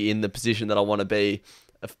be in the position that I want to be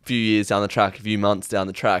a few years down the track, a few months down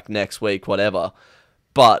the track, next week, whatever.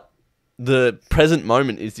 But the present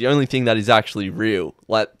moment is the only thing that is actually real.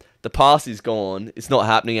 Like the past is gone, it's not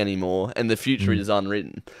happening anymore, and the future is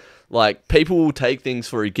unwritten. Like people will take things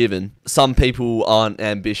for a given. Some people aren't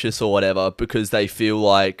ambitious or whatever because they feel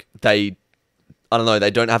like they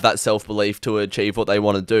don't have that self-belief to achieve what they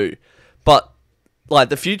want to do. But like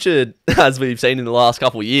the future, as we've seen in the last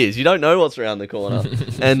couple of years, you don't know what's around the corner.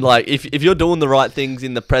 And like if you're doing the right things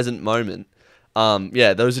in the present moment,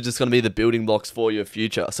 those are just going to be the building blocks for your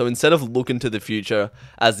future. So instead of looking to the future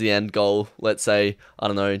as the end goal, let's say, I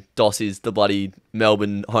don't know, Doss is the bloody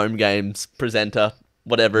Melbourne home games presenter,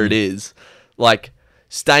 whatever it is, like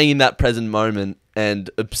staying in that present moment and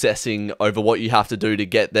obsessing over what you have to do to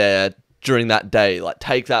get there during that day. Like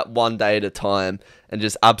take that one day at a time and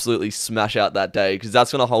just absolutely smash out that day because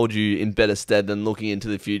that's going to hold you in better stead than looking into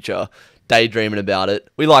the future, daydreaming about it.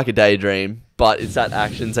 We like a daydream, but it's that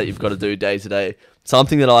actions that you've got to do day to day.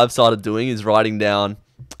 Something that I've started doing is writing down,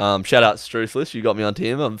 shout out Struthless, you got me onto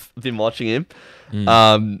him, I've been watching him.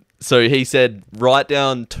 So he said, write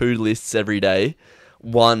down 2 lists every day.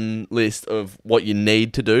 One list of what you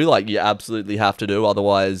need to do, like you absolutely have to do,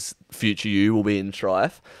 otherwise future you will be in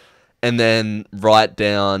strife. And then write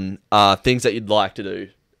down things that you'd like to do,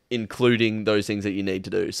 including those things that you need to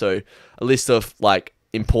do. So a list of like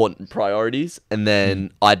important priorities, and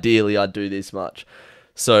then ideally I'd do this much.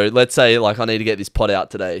 So let's say like I need to get this pod out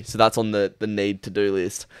today. So that's on the need to do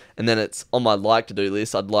list. And then it's on my like to do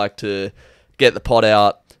list. I'd like to get the pod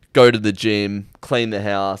out, go to the gym, clean the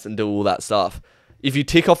house, and do all that stuff. If you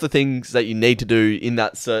tick off the things that you need to do in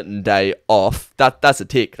that certain day off, that's a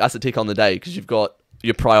tick. That's a tick on the day because you've got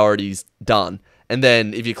your priorities done. And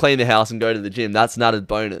then if you clean the house and go to the gym, that's an added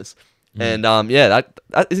bonus. And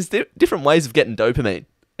that is different ways of getting dopamine.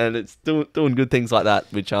 And it's doing good things like that,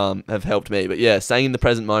 which have helped me. But yeah, staying in the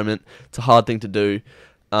present moment, it's a hard thing to do.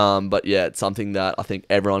 But yeah, it's something that I think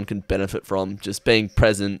everyone can benefit from, just being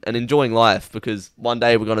present and enjoying life, because one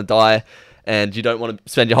day we're going to die and you don't want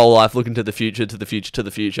to spend your whole life looking to the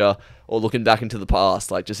future, or looking back into the past.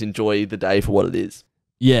 Like, just enjoy the day for what it is.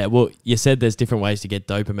 Yeah, well, you said there's different ways to get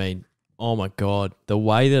dopamine. Oh my God, the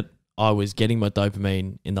way that I was getting my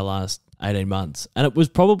dopamine in the last 18 months, and it was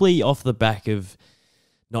probably off the back of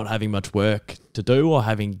not having much work to do or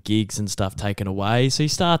having gigs and stuff taken away. So you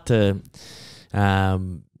start to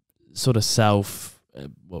sort of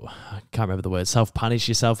I can't remember the word, self-punish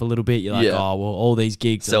yourself a little bit. You're like, oh, well, all these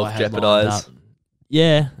gigs that I had lined up.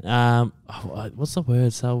 Yeah. What's the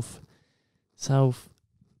word?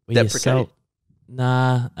 Deprecate?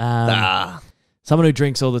 Someone who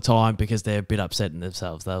drinks all the time because they're a bit upset in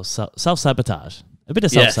themselves. They'll self-sabotage. A bit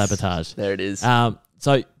of self-sabotage. Yes, there it is.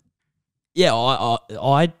 So, yeah,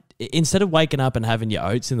 I instead of waking up and having your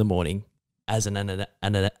oats in the morning as an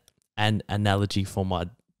analogy for my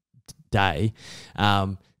day,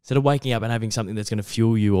 instead of waking up and having something that's going to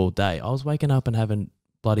fuel you all day, I was waking up and having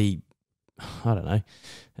bloody, I don't know,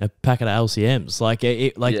 a packet of LCMs.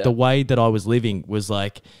 The way that I was living was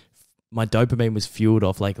like my dopamine was fueled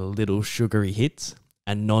off like little sugary hits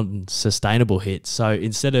and non-sustainable hits. So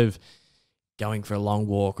instead of going for a long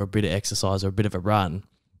walk or a bit of exercise or a bit of a run,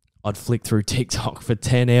 I'd flick through TikTok for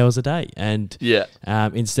 10 hours a day. And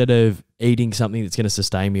instead of eating something that's going to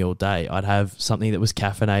sustain me all day, I'd have something that was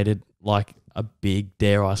caffeinated, like a big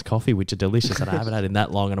Dare Ice coffee, which are delicious, and I haven't had in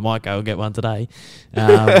that long, and I might go and get one today.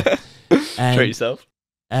 Treat yourself.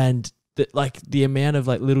 And the amount of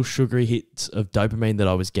like little sugary hits of dopamine that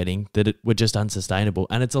I was getting were just unsustainable.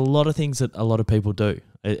 And it's a lot of things that a lot of people do.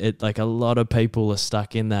 Like a lot of people are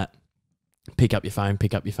stuck in that pick up your phone,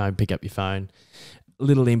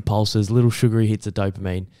 little impulses, little sugary hits of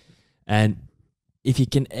dopamine. And if you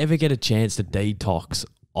can ever get a chance to detox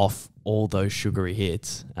off all those sugary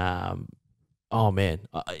hits, oh man,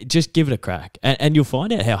 just give it a crack. And you'll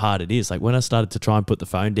find out how hard it is. Like when I started to try and put the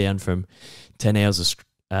phone down from 10 hours of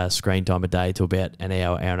screen time a day to about an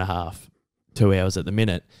hour, hour and a half, 2 hours at the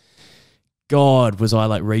minute, God, was I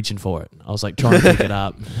like reaching for it. I was like trying to pick it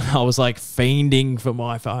up. I was like fiending for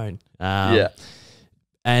my phone.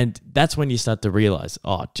 And that's when you start to realize,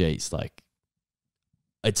 oh, geez, like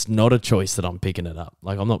it's not a choice that I'm picking it up.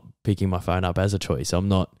 Like I'm not picking my phone up as a choice. I'm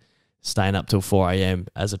not staying up till 4 a.m.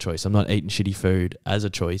 as a choice. I'm not eating shitty food as a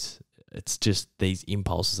choice. It's just these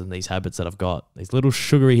impulses and these habits that I've got, these little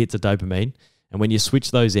sugary hits of dopamine. And when you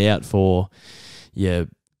switch those out for your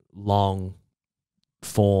long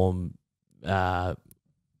form,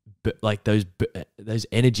 like those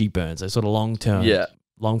energy burns, those sort of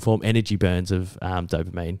long form energy burns of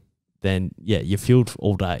dopamine, then you're fueled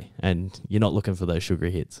all day and you're not looking for those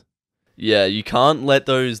sugary hits. Yeah, you can't let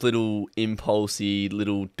those little impulsy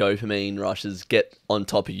little dopamine rushes get on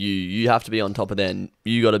top of you. You have to be on top of them.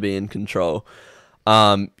 You got to be in control.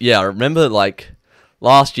 I remember like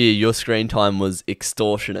last year your screen time was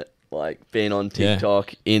extortionate. Like being on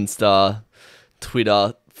TikTok, Insta,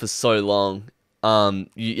 Twitter for so long.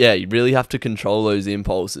 You really have to control those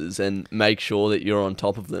impulses and make sure that you're on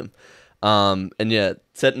top of them.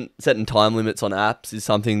 Setting time limits on apps is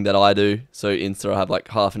something that I do. So Insta, I have like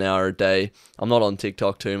half an hour a day. I'm not on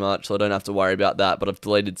TikTok too much, so I don't have to worry about that. But I've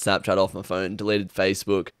deleted Snapchat off my phone, deleted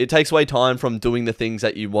Facebook. It takes away time from doing the things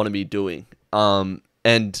that you want to be doing. And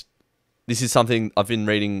this is something I've been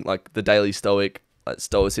reading, like the Daily Stoic, like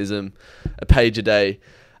Stoicism, a page a day.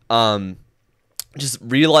 Just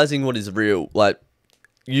realizing what is real. Like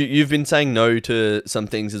you've been saying no to some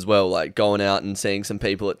things as well, like going out and seeing some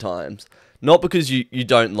people at times. Not because you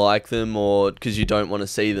don't like them or because you don't want to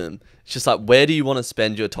see them. It's just like, where do you want to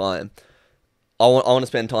spend your time? I want to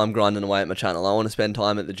spend time grinding away at my channel. I want to spend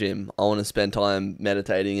time at the gym. I want to spend time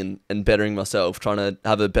meditating and bettering myself, trying to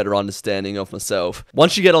have a better understanding of myself.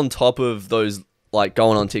 Once you get on top of those like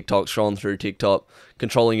going on TikTok, scrolling through TikTok,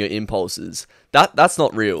 controlling your impulses. That's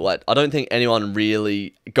not real. Like, I don't think anyone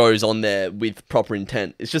really goes on there with proper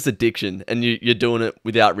intent. It's just addiction, and you're doing it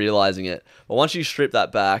without realizing it. But once you strip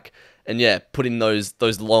that back, and yeah, put in those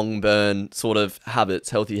long burn sort of habits,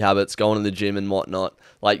 healthy habits, going to the gym and whatnot,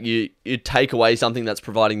 like you take away something that's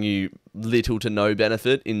providing you little to no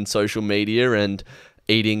benefit in social media and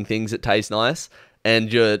eating things that taste nice,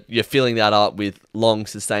 and you're filling that up with long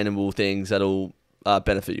sustainable things that'll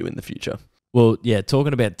benefit you in the future. Well, yeah,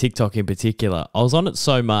 talking about TikTok in particular, I was on it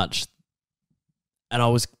so much and I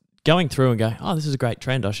was going through and going, oh, this is a great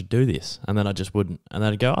trend, I should do this. And then I just wouldn't. And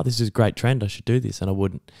then I'd go, oh, this is a great trend, I should do this. And I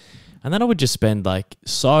wouldn't. And then I would just spend like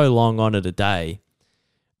so long on it a day.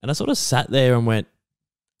 And I sort of sat there and went,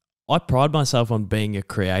 I pride myself on being a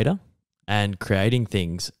creator and creating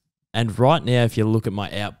things. And right now, if you look at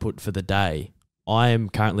my output for the day, I am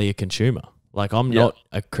currently a consumer. Like, I'm not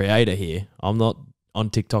a creator here. I'm not on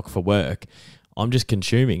TikTok for work. I'm just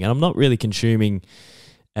consuming. And I'm not really consuming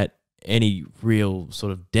at any real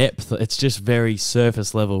sort of depth. It's just very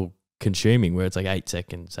surface level consuming where it's like 8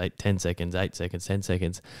 seconds, 10 seconds, 8 seconds, 10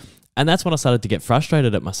 seconds. And that's when I started to get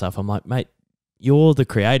frustrated at myself. I'm like, mate, you're the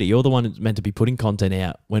creator. You're the one who's meant to be putting content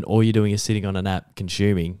out when all you're doing is sitting on an app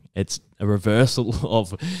consuming. It's a reversal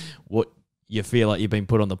of what you feel like you've been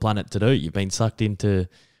put on the planet to do. You've been sucked into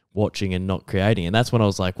watching and not creating. And that's when I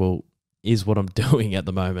was like, well, is what I'm doing at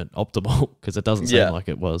the moment optimal? Because it doesn't seem like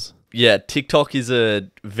it was. Yeah, TikTok is a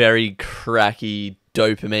very cracky,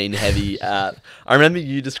 dopamine heavy app. I remember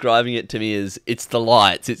you describing it to me as it's the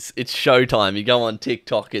lights, it's showtime. You go on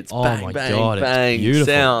TikTok, it's bang, my bang, God, bang, it's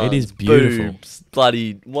beautiful. Sounds, it is beautiful. Boobs,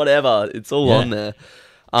 bloody whatever. It's all on there.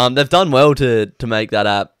 They've done well to make that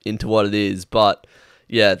app into what it is, but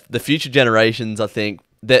yeah, the future generations, I think,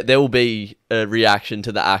 there will be a reaction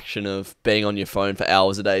to the action of being on your phone for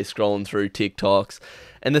hours a day, scrolling through TikToks.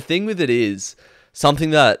 And the thing with it is,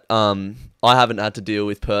 something that I haven't had to deal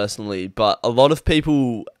with personally, but a lot of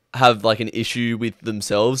people have like an issue with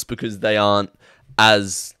themselves because they aren't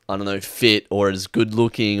as, I don't know, fit or as good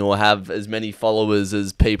looking or have as many followers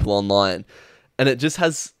as people online. And it just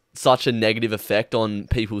has such a negative effect on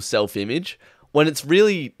people's self-image when it's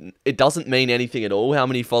really, it doesn't mean anything at all how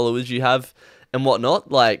many followers you have and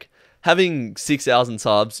whatnot. Like, having 6,000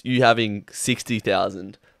 subs, you having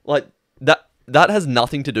 60,000, like that has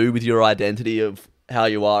nothing to do with your identity of how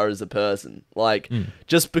you are as a person. Like,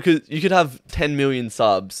 just because you could have 10 million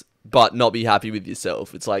subs but not be happy with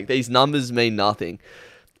yourself. It's like, these numbers mean nothing.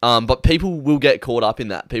 But people will get caught up in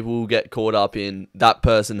that. People will get caught up in that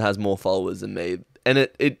person has more followers than me. And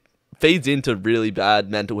it feeds into really bad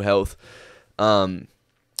mental health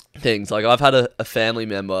things. Like, I've had a family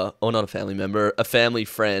member, or not a family member, a family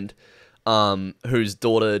friend whose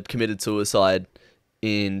daughter had committed suicide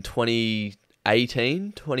in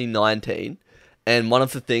 2019, and one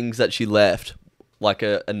of the things that she left, like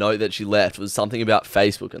a note that she left, was something about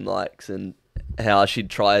Facebook and likes, and how she'd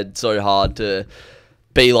tried so hard to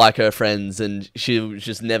be like her friends and she was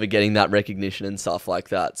just never getting that recognition and stuff like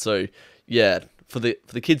that. So yeah, for the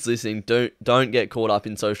kids listening, don't get caught up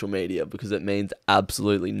in social media because it means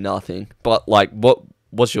absolutely nothing. But like,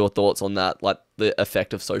 what's your thoughts on that, like the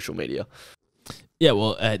effect of social media? Yeah,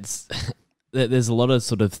 well, there's a lot of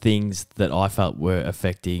sort of things that I felt were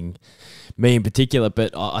affecting me in particular,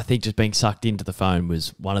 but I think just being sucked into the phone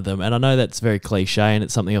was one of them. And I know that's very cliche, and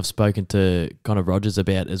it's something I've spoken to Connor Rogers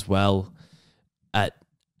about as well at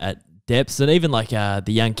depths. And even like the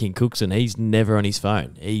young King Cookson, he's never on his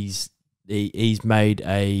phone. He's made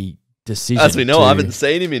a decision. As we know, I haven't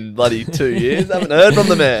seen him in bloody 2 years. I haven't heard from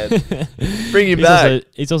the man. Bring him back.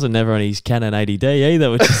 He's also never on his Canon 80D either,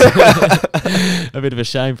 which is a bit of a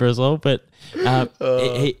shame for us all. But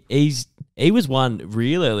he was one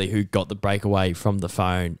real early who got the breakaway from the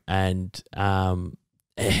phone. And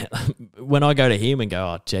when I go to him and go,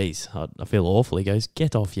 oh, geez, I feel awful, he goes,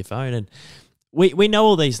 get off your phone. And we know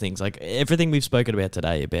all these things, like everything we've spoken about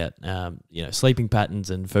today about, sleeping patterns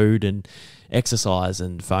and food and exercise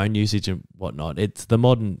and phone usage and whatnot. It's the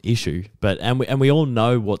modern issue, and we all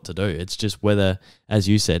know what to do. It's just whether, as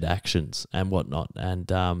you said, actions and whatnot. And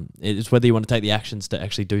it's whether you want to take the actions to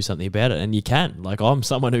actually do something about it. And you can. Like, I'm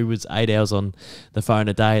someone who was 8 hours on the phone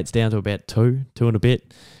a day. It's down to about two and a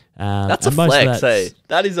bit. That's a flex, eh?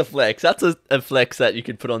 That is a flex. That's a flex that you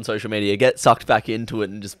could put on social media. Get sucked back into it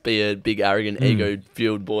and just be a big, arrogant,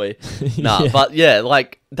 ego-fueled boy. Nah, but yeah,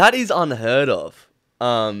 like, that is unheard of.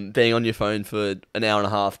 Being on your phone for an hour and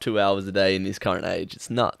a half, 2 hours a day in this current age.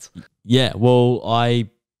 It's nuts. Yeah, well, I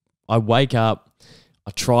wake up,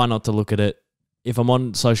 I try not to look at it. If I'm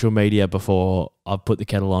on social media before I've put the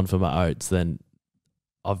kettle on for my oats, then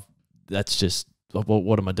that's just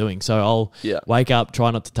what am I doing? So I'll wake up,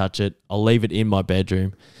 try not to touch it. I'll leave it in my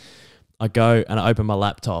bedroom. I go and I open my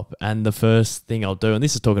laptop, and the first thing I'll do, and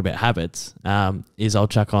this is talking about habits, is I'll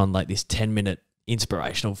chuck on like this 10-minute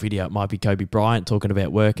inspirational video. It might be Kobe Bryant talking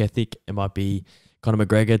about work ethic. It might be Conor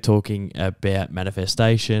McGregor talking about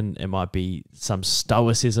manifestation. It might be some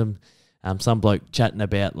stoicism. Some bloke chatting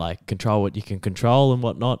about like control what you can control and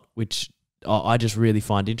whatnot, which I just really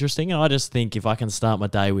find interesting. And I just think if I can start my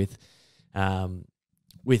day with a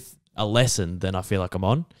lesson, then I feel like I'm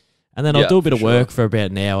on. And then I'll do a bit of work for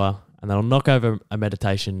about an hour, and then I'll knock over a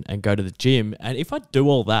meditation and go to the gym. And if I do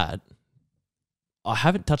all that, I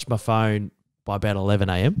haven't touched my phone by about 11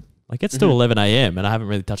 a.m. Like it's still 11 a.m. and I haven't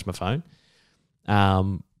really touched my phone.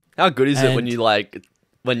 How good is it when you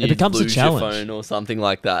lose your phone or something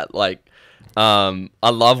like that? Like, I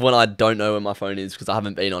love when I don't know where my phone is because I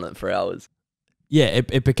haven't been on it for hours. Yeah,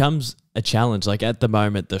 it becomes a challenge. Like at the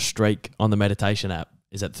moment, the streak on the meditation app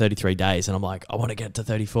is at 33 days, and I'm like, I want to get to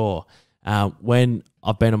 34. When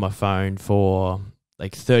I've been on my phone for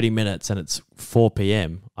like 30 minutes and it's 4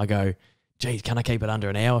 p.m, I go, geez, can I keep it under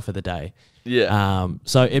an hour for the day? Yeah.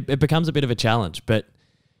 So it becomes a bit of a challenge, but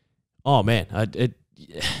oh man,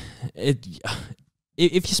 if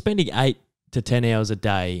you're spending 8 to 10 hours a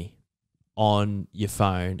day on your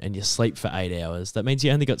phone and you sleep for 8 hours, that means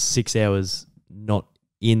you only got 6 hours not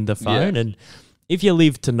in the phone. Yeah. And if you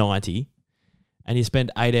live to 90 and you spend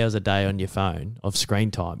 8 hours a day on your phone of screen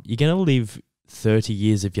time, you're going to live 30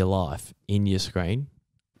 years of your life in your screen.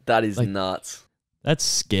 That is nuts. That's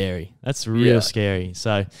scary. That's real scary.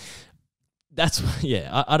 So that's,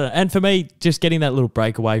 I don't know. And for me, just getting that little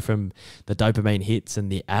break away from the dopamine hits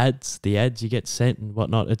and the ads you get sent and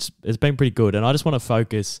whatnot, it's been pretty good. And I just want to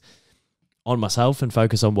focus on myself and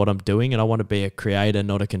focus on what I'm doing. And I want to be a creator,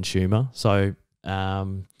 not a consumer. So,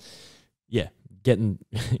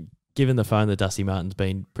 giving the phone to Dusty Martin's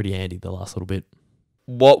been pretty handy the last little bit.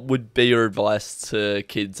 What would be your advice to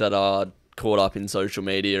kids that are caught up in social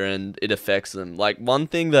media and it affects them? Like, one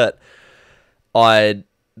thing that I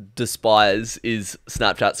despise is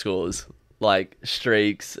Snapchat scores, like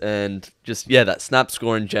streaks and just that snap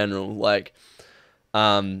score in general. Like,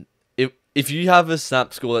 if you have a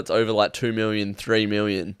snap score that's over like 2 million, 3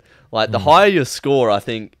 million, like the higher your score, I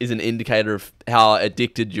think, is an indicator of how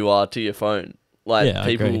addicted you are to your phone. Like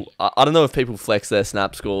I don't know if people flex their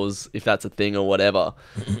snap scores, if that's a thing or whatever,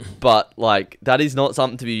 but like that is not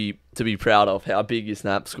something to be proud of, how big your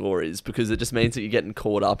snap score is, because it just means that you're getting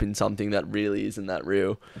caught up in something that really isn't that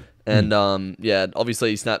real. And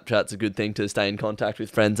obviously Snapchat's a good thing to stay in contact with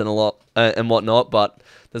friends and a lot and whatnot, but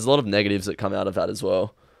there's a lot of negatives that come out of that as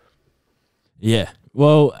well. Yeah.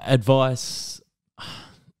 Well, advice,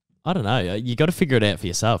 I don't know. You got to figure it out for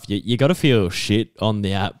yourself. You got to feel shit on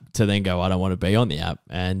the app to then go, I don't want to be on the app.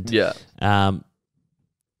 And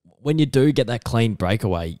when you do get that clean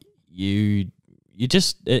breakaway, you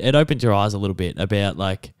just, it opens your eyes a little bit about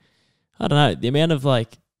like, I don't know, the amount of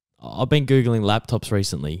like, I've been Googling laptops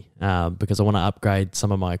recently because I want to upgrade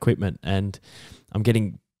some of my equipment, and I'm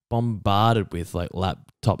getting bombarded with like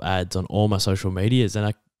laptop ads on all my social medias,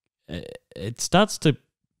 and it starts to,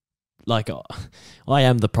 like, I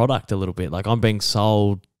am the product a little bit. Like, I'm being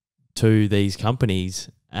sold to these companies,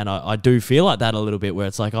 and I do feel like that a little bit, where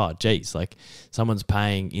it's like, oh, geez, like someone's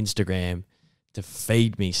paying Instagram to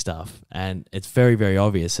feed me stuff, and it's very, very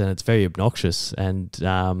obvious, and it's very obnoxious, and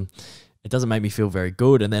it doesn't make me feel very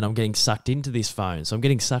good. And then I'm getting sucked into this phone. So I'm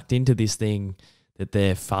getting sucked into this thing that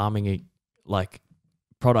they're farming like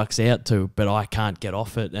products out to, but I can't get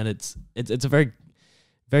off it. And it's a very,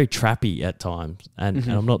 very trappy at times. And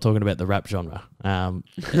I'm not talking about the rap genre.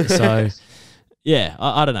 So yeah,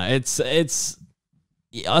 I don't know. It's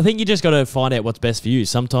I think you just got to find out what's best for you.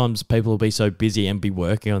 Sometimes people will be so busy and be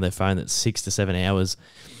working on their phone that 6 to 7 hours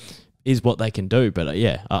is what they can do. But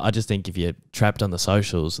I just think if you're trapped on the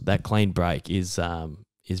socials, that clean break is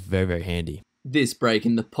very, very handy. This break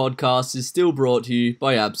in the podcast is still brought to you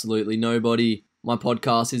by absolutely nobody. My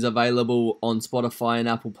podcast is available on Spotify and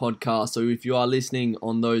Apple Podcasts, so if you are listening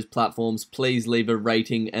on those platforms, please leave a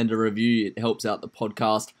rating and a review. It helps out the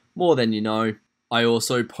podcast more than you know. I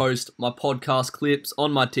also post my podcast clips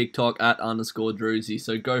on my TikTok at _Drewzy,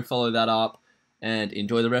 so go follow that up and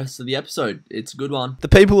enjoy the rest of the episode. It's a good one. The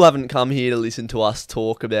people haven't come here to listen to us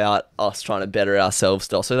talk about us trying to better ourselves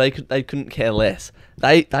still, so they couldn't care less.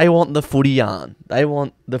 They want the footy yarn. They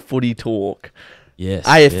want the footy talk. Yes.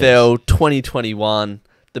 AFL 2021,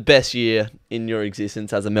 the best year in your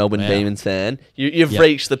existence as a Melbourne Demons fan. You've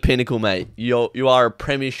reached the pinnacle, mate. You are a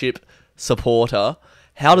premiership supporter.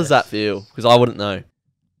 How does that feel? Because I wouldn't know.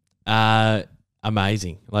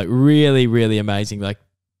 Amazing. Like, really, really amazing. Like,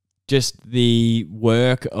 just the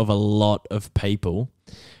work of a lot of people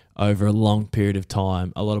over a long period of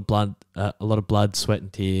time, a lot of blood, sweat,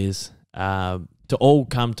 and tears, to all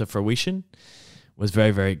come to fruition was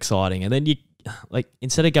very, very exciting. And then you, like,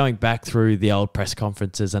 instead of going back through the old press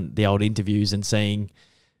conferences and the old interviews and seeing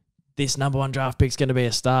this number 1 draft pick's going to be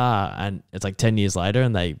a star, and it's like 10 years later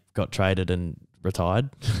and they got traded and retired.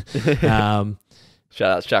 Shout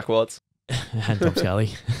out Jack Watts. And Tom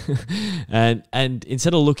Scully. and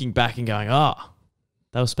instead of looking back and going, oh,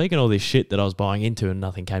 they were speaking all this shit that I was buying into and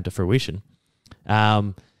nothing came to fruition.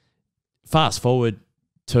 Fast forward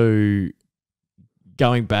to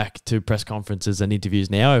going back to press conferences and interviews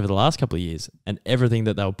now over the last couple of years, and everything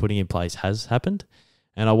that they were putting in place has happened.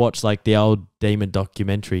 And I watched like the old Demon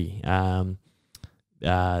documentary, not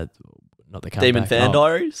the comeback. Demon Fan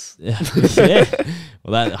Diaries? Yeah.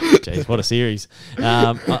 Well, jeez, what a series.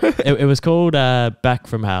 It was called Back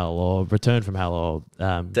from Hell or Return from Hell or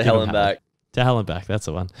To Hell and Back. To Hell and Back, that's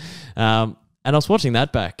the one. And I was watching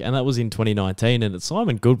that back, and that was in 2019, and it's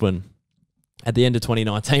Simon Goodwin at the end of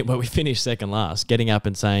 2019 where we finished second last, getting up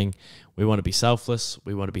and saying, we want to be selfless,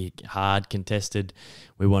 we want to be hard, contested,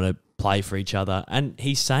 we want to play for each other. And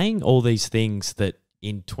he's saying all these things that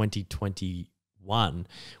in 2021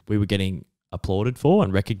 we were getting applauded for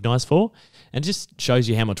and recognised for, and just shows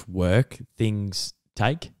you how much work things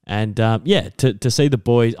take. And to see the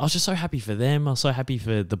boys, I was just so happy for them. I was so happy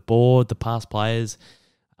for the board, the past players.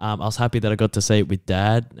 I was happy that I got to see it with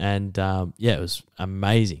Dad, and it was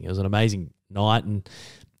amazing. It was an amazing night, and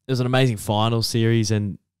it was an amazing final series,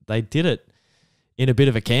 and they did it in a bit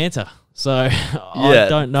of a canter. So I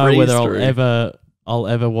don't know whether I'll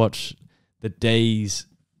ever watch the D's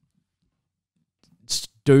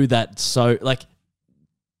do that. So, like,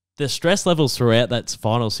 the stress levels throughout that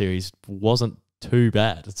final series wasn't too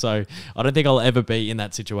bad. So I don't think I'll ever be in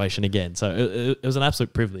that situation again. So it was an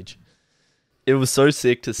absolute privilege. It was so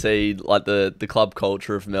sick to see, like, the club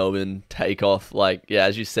culture of Melbourne take off. Like, yeah,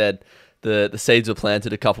 as you said, the seeds were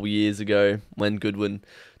planted a couple years ago when Goodwin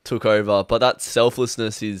took over. But that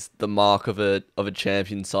selflessness is the mark of a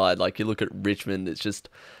champion side. Like, you look at Richmond, it's just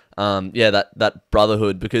that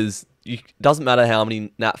brotherhood, because it doesn't matter how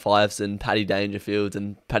many Nat Fyfes and Paddy Dangerfields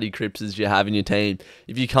and Paddy Crippses you have in your team.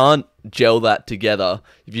 If you can't gel that together,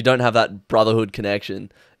 if you don't have that brotherhood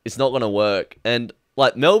connection, it's not going to work. And,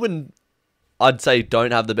 like, Melbourne, I'd say,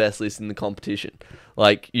 don't have the best list in the competition.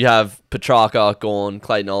 Like, you have Petrarca, Gawn,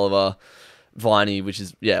 Clayton Oliver, Viney, which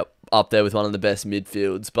is, up there with one of the best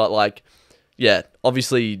midfields. But, like,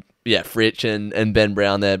 obviously, Fritch and Ben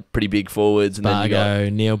Brown, they're pretty big forwards. And then you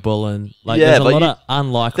got Neil Bullen. Like, there's a lot of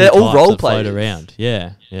unlikely they're types all role that float players around.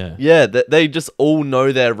 Yeah. Yeah, they just all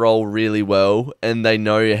know their role really well, and they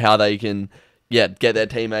know how they can get their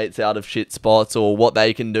teammates out of shit spots, or what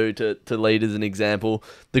they can do to lead as an example.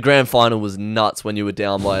 The grand final was nuts when you were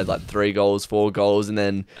down by like 3 goals, 4 goals, and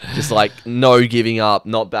then just like no giving up,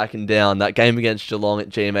 not backing down. That game against Geelong at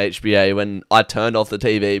GMHBA, when I turned off the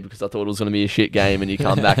TV because I thought it was going to be a shit game, and you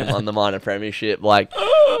come back and won the minor premiership, like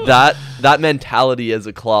that mentality as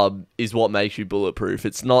a club is what makes you bulletproof.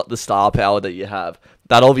 It's not the star power that you have.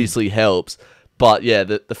 That obviously helps, but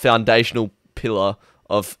the foundational pillar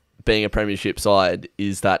of being a premiership side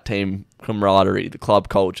is that team camaraderie, the club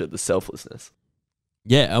culture, the selflessness.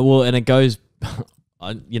 Yeah, well, and it goes,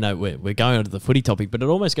 we're going on to the footy topic, but it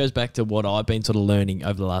almost goes back to what I've been sort of learning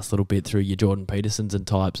over the last little bit through your Jordan Petersons and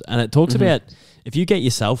types. And it talks about if you get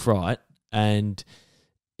yourself right and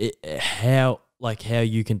how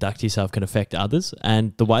you conduct yourself can affect others.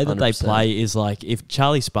 And the way that 100%. They play is like if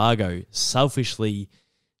Charlie Spargo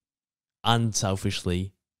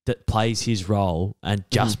unselfishly that plays his role and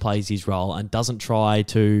just plays his role and doesn't try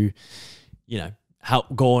to, help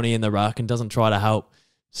Gorney in the ruck and doesn't try to help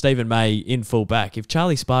Stephen May in full back. If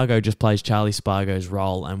Charlie Spargo just plays Charlie Spargo's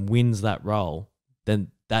role and wins that role, then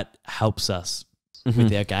that helps us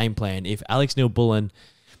with our game plan. If Alex Neil-Bullen,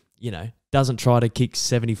 doesn't try to kick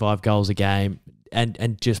 75 goals a game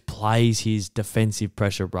and just plays his defensive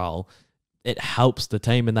pressure role, it helps the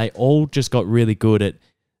team. And they all just got really good at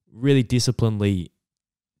really disciplinedly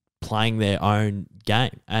playing their own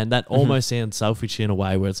game. And that almost sounds selfish in a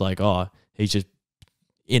way where it's like, oh, he's just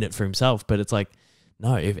in it for himself. But it's like,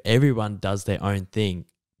 no, if everyone does their own thing,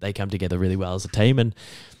 they come together really well as a team. And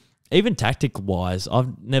even tactic-wise,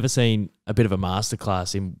 I've never seen a bit of a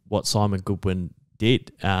masterclass in what Simon Goodwin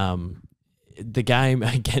did. The game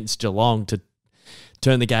against Geelong, to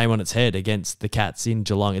turn the game on its head against the Cats in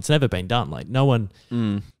Geelong, it's never been done. Like, no one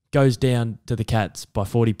goes down to the Cats by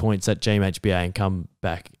 40 points at GMHBA and come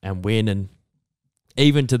back and win. And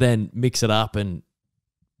even to then mix it up and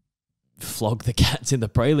flog the Cats in the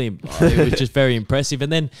prelim. It was just very impressive.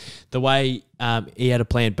 And then the way he had a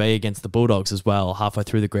plan B against the Bulldogs as well, halfway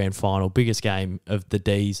through the grand final, biggest game of the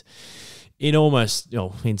D's in almost,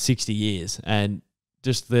 in 60 years. And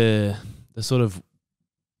just the sort of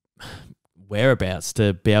whereabouts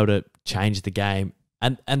to be able to change the game,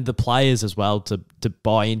 and the players as well to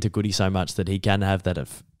buy into Goody so much that he can have that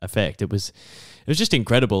effect. It was just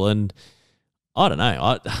incredible, and I don't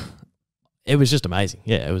know, it was just amazing.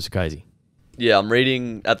 Yeah, it was crazy. Yeah, I'm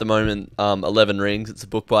reading at the moment 11 Rings. It's a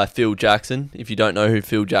book by Phil Jackson. If you don't know who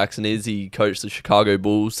Phil Jackson is, he coached the Chicago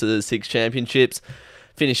Bulls to the 6 championships,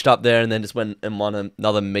 finished up there, and then just went and won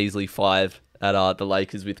another measly 5 at the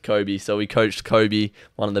Lakers with Kobe. So he coached Kobe,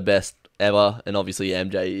 one of the best ever, and obviously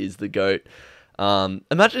MJ is the GOAT.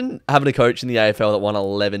 Imagine having a coach in the AFL that won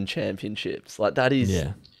 11 championships. Like, that is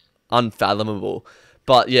unfathomable.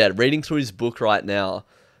 But yeah, reading through his book right now,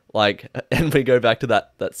 like, and we go back to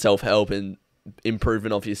that self-help and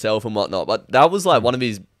improvement of yourself and whatnot, but that was like one of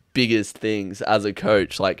his biggest things as a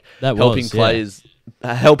coach, like helping players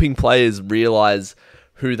realize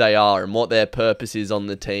who they are and what their purpose is on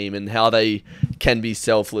the team and how they can be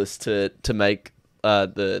selfless to make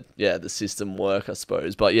the system work, I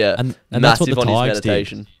suppose. But yeah, and massive that's what the on his Tigers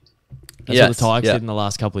meditation. That's what the Tigers did in the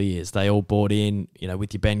last couple of years. They all bought in,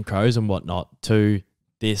 with your Ben Crows and whatnot, to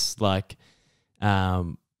this, like,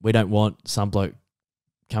 we don't want some bloke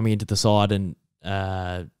coming into the side and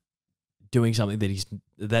doing something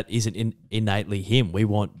that isn't innately him. We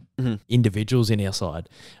want individuals in our side.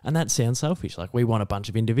 And that sounds selfish. Like, we want a bunch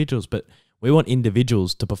of individuals, but we want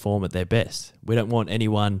individuals to perform at their best. We don't want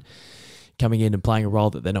anyone coming in and playing a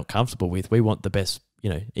role that they're not comfortable with. We want the best,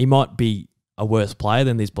 he might be a worse player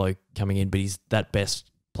than this bloke coming in, but he's that best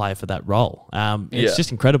player for that role. It's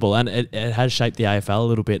just incredible, and it has shaped the AFL a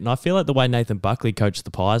little bit. And I feel like the way Nathan Buckley coached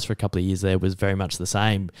the Pies for a couple of years there was very much the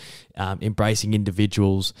same, embracing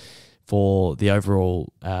individuals for the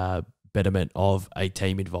overall betterment of a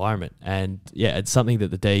team environment. And yeah, it's something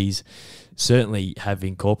that the D's certainly have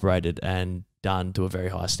incorporated and done to a very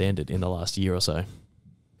high standard in the last year or so.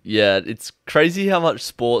 Yeah, it's crazy how much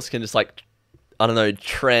sports can just, like, I don't know,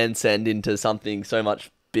 transcend into something so much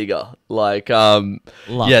bigger. Like, I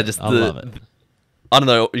love it. I don't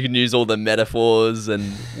know, you can use all the metaphors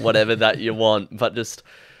and whatever that you want, but just,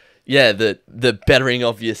 the bettering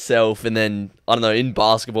of yourself. And then, I don't know, in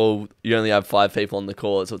basketball, you only have 5 people on the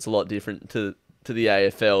court, so it's a lot different to the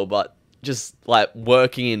AFL, but just, like,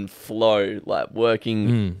 working in flow, like,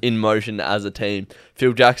 working in motion as a team.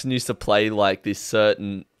 Phil Jackson used to play, like, this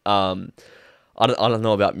certain, I don't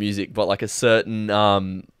know about music, but, like, a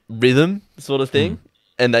certain rhythm sort of thing.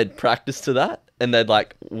 And they'd practice to that, and they'd,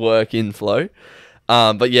 like, work in flow.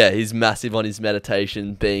 But yeah, he's massive on his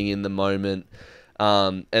meditation, being in the moment.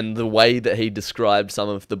 And the way that he described some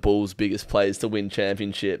of the Bulls' biggest players to win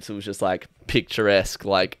championships, it was just, like, picturesque.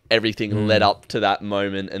 Like, everything led up to that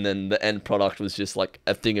moment, and then the end product was just, like,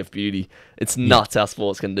 a thing of beauty. It's nuts how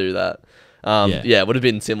sports can do that. It would have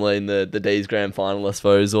been similar in the D's Grand Final, I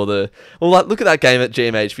suppose, like, look at that game at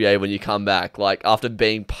GMHBA when you come back, like, after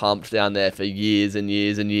being pumped down there for years and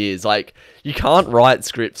years and years. Like, you can't write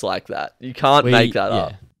scripts like that. You can't make that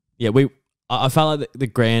up. Yeah, I felt like the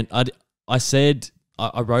Grand.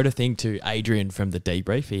 I wrote a thing to Adrian from the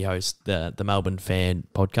Debrief. He hosts the Melbourne Fan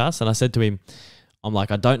podcast, and I said to him, I'm like,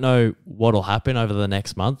 I don't know what'll happen over the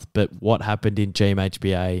next month, but what happened in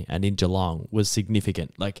GMHBA and in Geelong was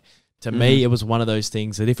significant. Like, to me, it was one of those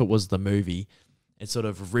things that if it was the movie, it sort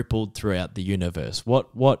of rippled throughout the universe.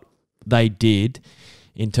 What they did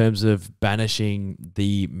in terms of banishing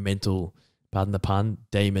the mental, pardon the pun,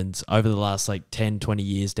 demons over the last, like, 10, 20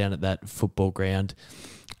 years down at that football ground.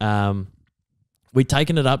 We'd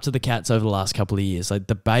taken it up to the Cats over the last couple of years. Like,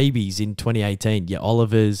 the babies in 2018, your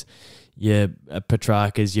Olivers, your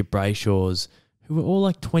Petrarcas, your Brayshaws, who were all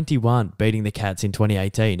like 21, beating the Cats in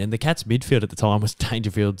 2018. And the Cats midfield at the time was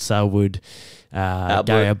Dangerfield, Selwood,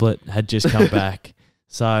 Gary Ablett had just come back.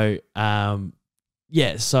 So,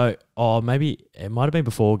 maybe it might have been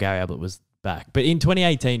before Gary Ablett was back. But in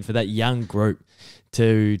 2018, for that young group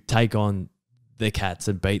to take on the Cats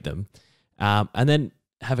and beat them, and then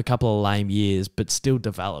have a couple of lame years, but still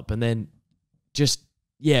develop. And then just,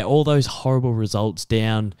 all those horrible results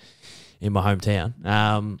down in my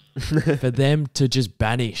hometown, for them to just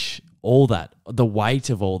banish all that, the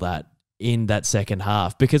weight of all that in that second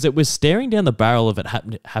half, because it was staring down the barrel of it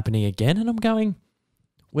happening again. And I'm going,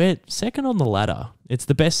 we're second on the ladder. It's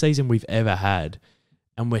the best season we've ever had.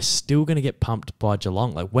 And we're still going to get pumped by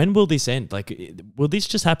Geelong. Like, when will this end? Like, will this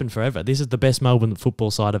just happen forever? This is the best Melbourne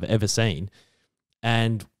football side I've ever seen.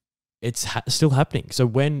 And it's still happening. So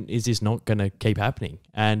when is this not going to keep happening?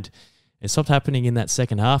 And It stopped happening in that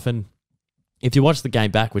second half. And if you watch the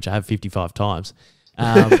game back, which I have 55 times,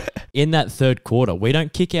 in that third quarter, we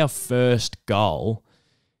don't kick our first goal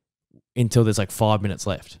until there's like 5 minutes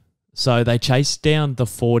left. So they chased down the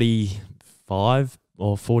 45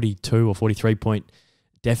 or 42 or 43 point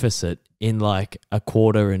deficit in like a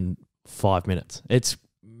quarter and 5 minutes. It's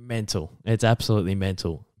mental. It's absolutely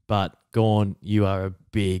mental. But Gorn, you are a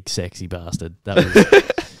big, sexy bastard. That was,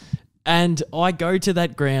 and I go to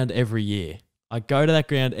that ground every year.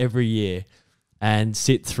 And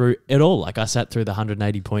sit through it all. Like I sat through the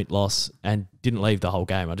 180 point loss and didn't leave the whole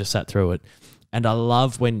game. I just sat through it. And I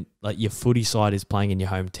love when like your footy side is playing in your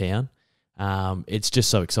hometown. It's just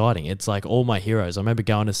so exciting. It's like all my heroes. I remember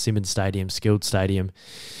going to Simmons Stadium, Skilled Stadium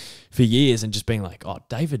for years and just being like, oh,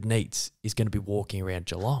 David Neitz is going to be walking around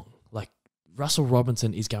Geelong. Like Russell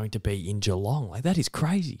Robinson is going to be in Geelong. Like that is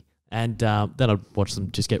crazy. And then I'd watch them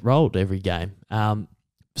just get rolled every game.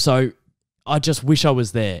 So I just wish I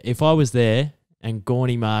was there. If I was there and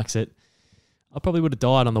Gorney marks it, I probably would have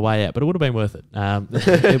died on the way out, but it would have been worth it.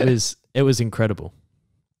 It was incredible.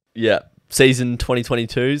 Yeah. Season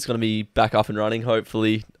 2022 is going to be back up and running,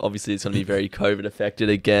 hopefully. Obviously, it's going to be very COVID affected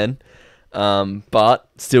again, but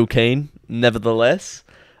still keen, nevertheless.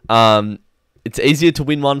 It's easier to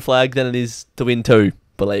win one flag than it is to win two,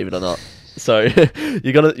 believe it or not. So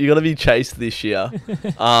you're gonna be chased this year.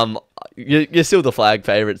 You're still the flag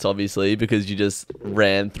favourites, obviously, because you just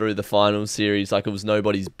ran through the final series like it was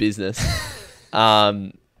nobody's business.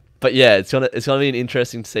 But yeah, it's gonna be an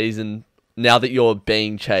interesting season now that you're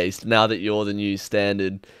being chased. Now that you're the new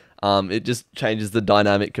standard, it just changes the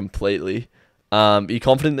dynamic completely. Are you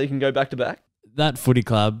confident that you can go back to back? That footy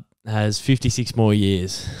club has 56 more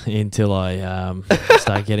years until I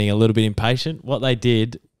start getting a little bit impatient. What they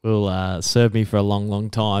did will serve me for a long, long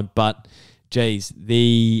time. But, geez,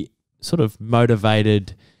 the sort of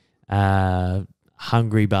motivated,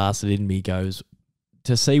 hungry bastard in me goes,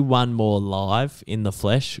 to see one more live in the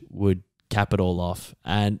flesh would cap it all off.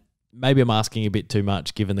 And maybe I'm asking a bit too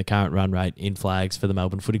much given the current run rate in flags for the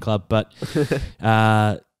Melbourne Footy Club. But,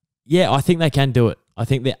 yeah, I think they can do it. I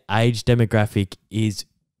think the age demographic is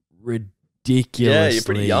ridiculously you're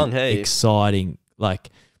pretty young, hey? Exciting. Like,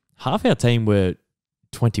 half our team were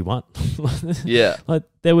 21. Yeah. Like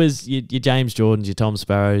there was your James Jordans, your Tom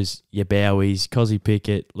Sparrows, your Bowies, Cozzy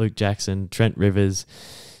Pickett, Luke Jackson, Trent Rivers.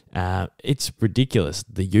 It's ridiculous,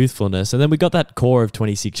 the youthfulness. And then we got that core of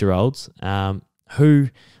 26-year-olds who,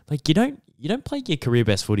 like, you don't play your career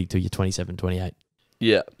best footy till you're 27, 28.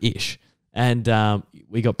 Yeah. Ish. And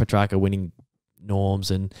we got Petrarca winning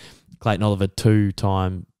norms and Clayton Oliver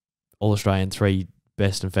 2-time All-Australian 3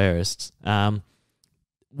 best and fairest.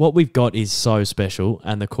 What we've got is so special,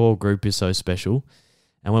 and the core group is so special.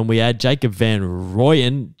 And when we add Jacob Van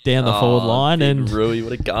Rooyen down the forward line, and Rui,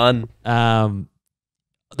 what a gun!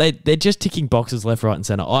 They're just ticking boxes left, right, and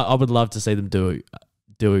centre. I would love to see them do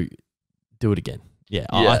it again. Yeah.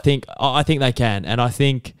 I think they can, and I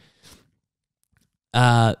think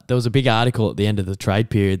there was a big article at the end of the trade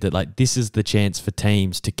period that like this is the chance for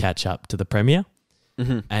teams to catch up to the Premier.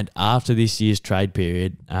 Mm-hmm. And after this year's trade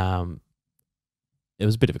period, it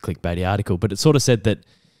was a bit of a clickbaity article, but it sort of said that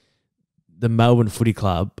the Melbourne Footy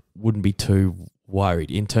Club wouldn't be too worried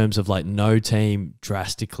in terms of like no team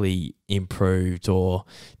drastically improved or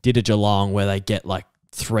did a Geelong where they get like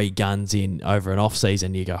 3 guns in over an off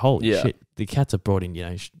season. You go, holy shit, the Cats have brought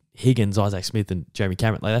in, Higgins, Isaac Smith and Jeremy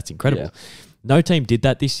Cameron. Like that's incredible. Yeah. No team did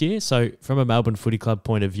that this year. So from a Melbourne Footy Club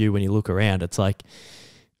point of view, when you look around, it's like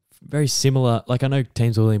very similar. Like I know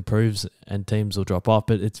teams will improve and teams will drop off,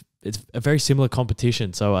 but it's a very similar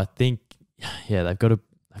competition. So I think, they've got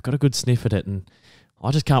a good sniff at it, and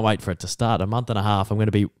I just can't wait for it to start. A month and a half, I'm going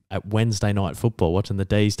to be at Wednesday night football watching the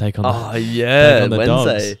D's take on the Wednesday.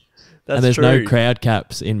 Dogs. That's and there's true. no crowd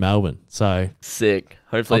caps in Melbourne, so sick.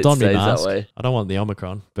 Hopefully I'll it don stays my mask. that way. I don't want the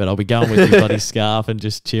Omicron, but I'll be going with my bloody scarf and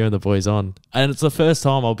just cheering the boys on. And it's the first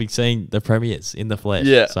time I'll be seeing the premiers in the flesh.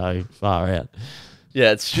 Yeah. So far out.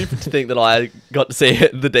 Yeah, it's stupid to think that I got to see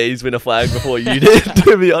the D's win a flag before you did,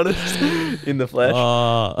 to be honest, in the flesh.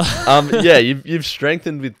 You've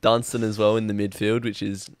strengthened with Dunstan as well in the midfield, which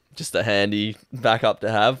is just a handy backup to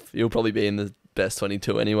have. He'll probably be in the best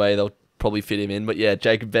 22 anyway. They'll probably fit him in. But yeah,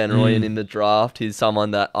 Jacob Van Rooyen in the draft. He's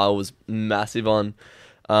someone that I was massive on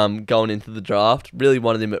going into the draft. Really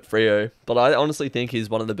wanted him at Freo. But I honestly think he's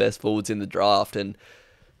one of the best forwards in the draft. And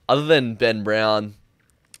other than Ben Brown,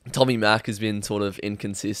 Tommy Mack has been sort of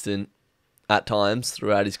inconsistent at times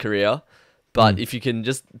throughout his career. But if you can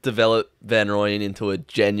just develop Van Rooyen into a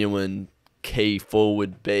genuine key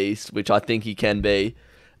forward beast, which I think he can be,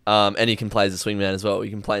 and he can play as a swingman as well. He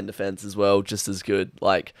can play in defence as well, just as good.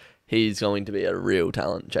 Like, he's going to be a real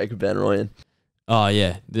talent, Jacob Van Rooyen. Oh,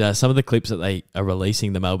 yeah. Some of the clips that they are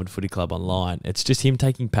releasing the Melbourne Footy Club online, it's just him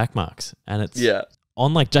taking pack marks. And it's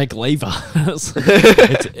on like Jake Lever.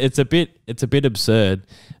 it's a bit absurd.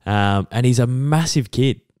 And he's a massive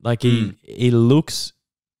kid. Like he looks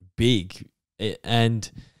big.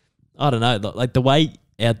 And I don't know, like the way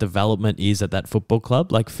our development is at that football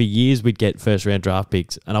club, like for years we'd get first round draft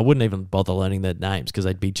picks and I wouldn't even bother learning their names because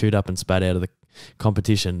they'd be chewed up and spat out of the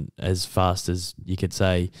competition as fast as you could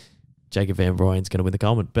say Jacob Van Rooyen's going to win the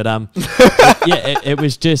Coleman. But it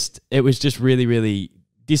was just really, really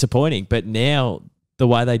disappointing. But now the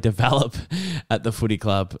way they develop at the footy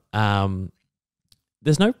club,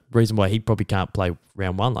 there's no reason why he probably can't play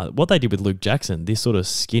round one. Like what they did with Luke Jackson, this sort of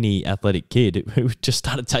skinny athletic kid who just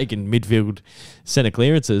started taking midfield centre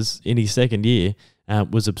clearances in his second year,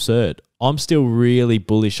 was absurd. I'm still really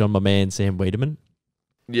bullish on my man Sam Wiedemann.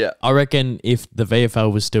 Yeah. I reckon if the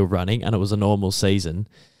VFL was still running and it was a normal season,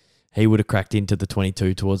 he would have cracked into the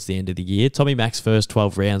 22 towards the end of the year. Tommy Mack's first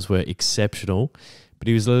 12 rounds were exceptional, but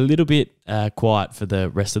he was a little bit quiet for the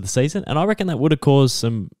rest of the season, and I reckon that would have caused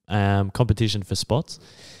some competition for spots.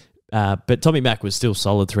 But Tommy Mack was still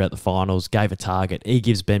solid throughout the finals, gave a target. He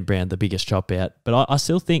gives Ben Brown the biggest chop out. But I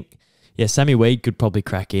still think, Sammy Weed could probably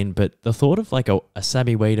crack in, but the thought of like a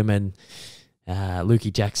Sammy Wiedemann,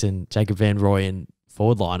 Lukey Jackson, Jacob Van Rooyen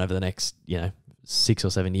forward line over the next 6 or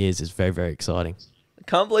 7 years is very, very exciting.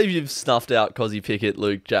 Can't believe you've snuffed out Cozzy Pickett,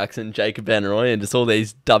 Luke Jackson, Jacob Van Rooyen, just all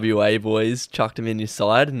these WA boys, chucked them in your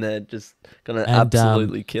side, and they're just going to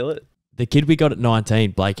absolutely kill it. The kid we got at 19,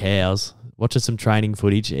 Blake Howes, watching some training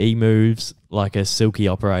footage, he moves like a silky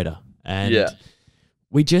operator. And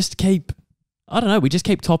we just keep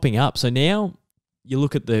topping up. So now you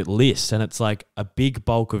look at the list and it's like a big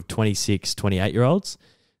bulk of 26, 28-year-olds,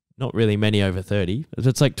 not really many over 30.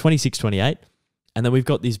 It's like 26, 28. And then we've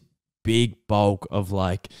got this big bulk of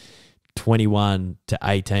like 21 to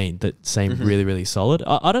 18 that seem really, really solid.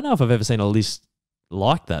 I don't know if I've ever seen a list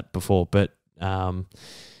like that before, but I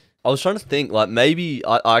was trying to think, like maybe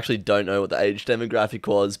I actually don't know what the age demographic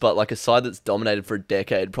was, but like a side that's dominated for a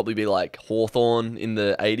decade probably be like Hawthorn in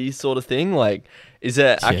the 80s sort of thing. Like, is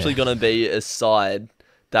there actually going to be a side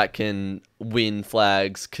that can win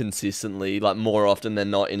flags consistently, like more often than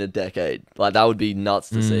not in a decade? Like that would be nuts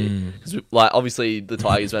to see. 'Cause, like obviously the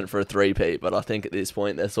Tigers went for a three-peat, but I think at this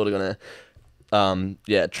point they're sort of going to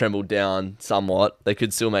tremble down somewhat. They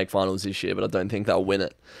could still make finals this year, but I don't think they'll win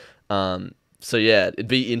it. So yeah, it'd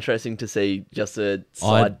be interesting to see just a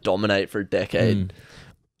side dominate for a decade.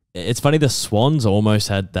 It's funny, the Swans almost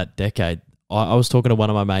had that decade. I was talking to one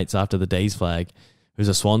of my mates after the D's flag, who's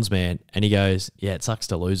a Swans man, and he goes, yeah, it sucks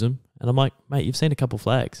to lose them. And I'm like, mate, you've seen a couple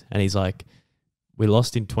flags. And he's like, we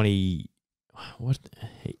lost in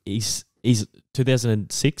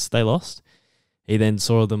 2006, they lost. He then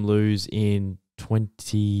saw them lose in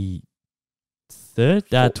 2014.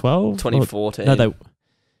 No,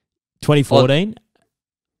 2014.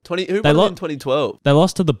 Who won in 2012? They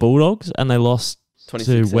lost to the Bulldogs and they lost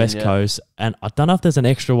to West Coast. And I don't know if there's an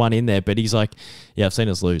extra one in there, but he's like, yeah, I've seen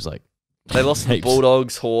us lose like they lost to the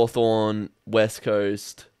Bulldogs, Hawthorn, West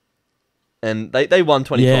Coast, and they won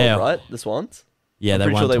 2012, right? The Swans? Yeah, I'm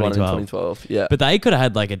pretty sure they won in 2012. Yeah. But they could have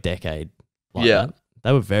had like a decade like that.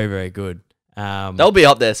 They were very, very good. They'll be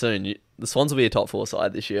up there soon. The Swans will be a top 4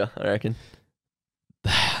 side this year, I reckon.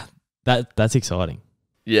 That's exciting.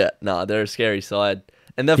 Yeah, they're a scary side.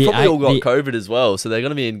 And they've probably all got COVID as well, so they're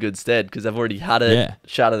going to be in good stead because they've already had it,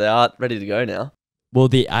 shouted out, ready to go now. Well,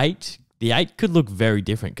 the eight could look very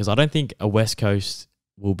different because I don't think a West Coast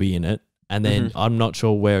will be in it. And then I'm not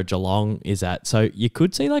sure where Geelong is at. So you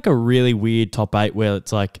could see like a really weird top 8 where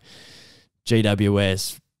it's like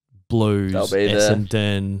GWS, Blues,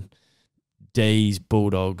 Essendon, D's,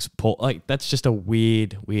 Bulldogs, Port. Like that's just a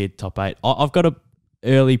weird top 8. I've got an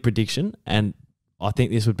early prediction, and I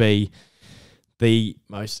think this would be the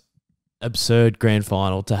most absurd grand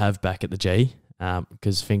final to have back at the G,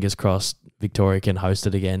 because fingers crossed Victoria can host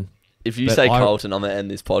it again. If you say Carlton, I'm going to end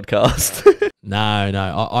this podcast.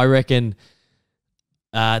 No. I reckon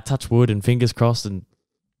touch wood and fingers crossed and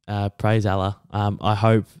praise Allah. I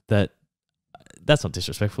hope that... That's not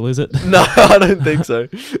disrespectful, is it? No, I don't think so.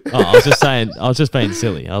 I was just saying... I was just being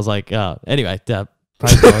silly. I was like, anyway, praise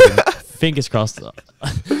God and fingers crossed.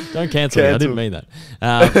 Don't cancel me. I didn't mean that.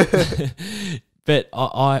 But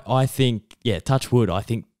I think, touch wood. I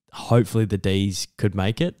think hopefully the D's could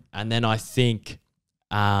make it. And then I think...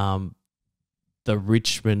 the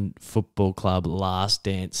Richmond Football Club last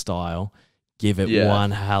dance style give it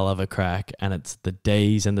one hell of a crack, and it's the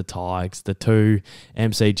D's and the Tigers, the two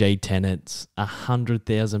MCG tenants,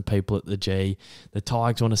 100,000 people at the G. The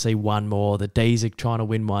Tigers want to see one more. The D's are trying to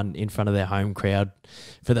win one in front of their home crowd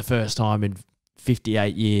for the first time in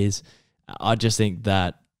 58 years. I just think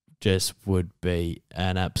that just would be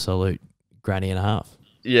an absolute granny and a half.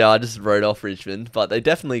 Yeah, I just wrote off Richmond, but they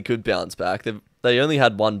definitely could bounce back. They only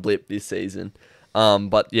had one blip this season,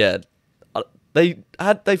 but yeah, they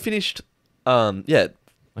finished. Like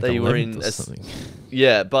they were in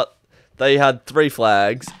but they had 3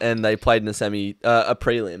 flags and they played in a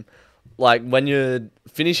prelim. Like when you're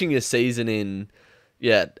finishing your season in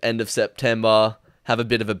end of September, have a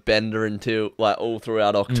bit of a bender until like all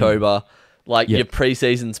throughout October. Your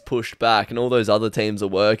preseason's pushed back and all those other teams are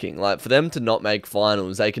working. Like for them to not make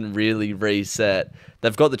finals, they can really reset.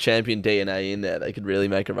 They've got the champion DNA in there. They could really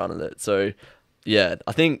make a run at it. So yeah,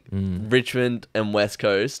 I think Richmond and West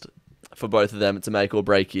Coast, for both of them, it's a make or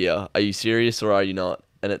break year. Are you serious or are you not?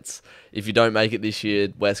 And if you don't make it this year,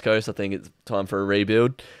 West Coast, I think it's time for a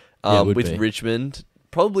rebuild. With Richmond,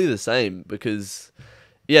 probably the same because,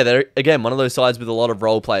 they're, again, one of those sides with a lot of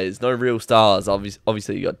role players. No real stars.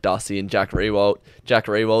 Obviously, you got Dusty and Jack Rewalt. Jack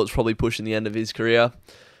Rewalt's probably pushing the end of his career.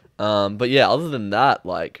 But yeah, other than that,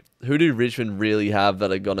 like, who do Richmond really have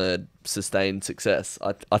that are going to sustain success?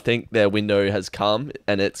 I think their window has come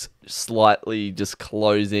and it's slightly just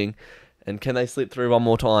closing. And can they slip through one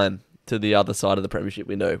more time to the other side of the premiership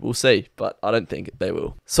window? We'll see, but I don't think they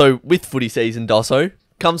will. So with footy season, Dosso,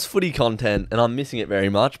 comes footy content, and I'm missing it very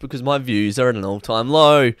much because my views are at an all-time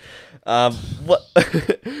low. What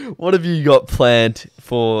have you got planned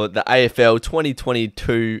for the AFL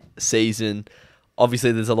 2022 season?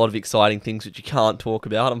 Obviously, there's a lot of exciting things which you can't talk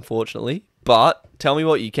about, unfortunately. But tell me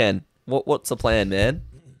what you can. What's the plan, man?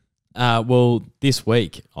 Well, this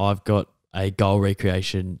week I've got a goal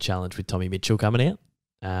recreation challenge with Tommy Mitchell coming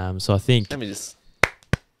out. So I think... Let me just...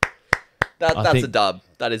 That's a dub.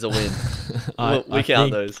 That is a win. we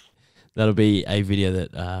count those. That'll be a video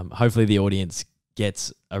that hopefully the audience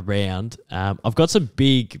gets around. I've got some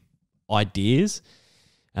big ideas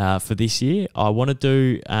for this year. I want to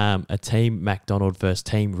do a Team MacDonald versus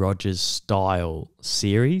Team Rogers style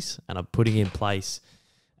series, and I'm putting in place...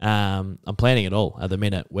 I'm planning it all at the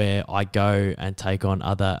minute where I go and take on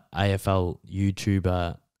other AFL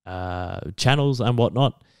YouTuber channels and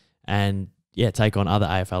whatnot, and take on other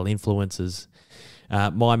AFL influencers.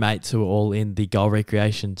 My mates who are all in the goal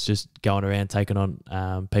recreations, just going around taking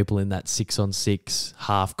on people in that 6-on-6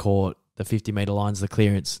 half court, the 50-metre lines, the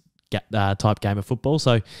clearance type game of football.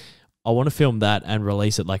 So I want to film that and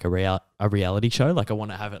release it like a reality show. Like I want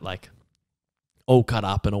to have it like all cut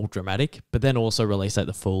up and all dramatic, but then also release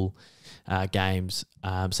the full games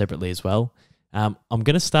separately as well. I'm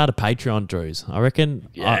going to start a Patreon, Drews. I reckon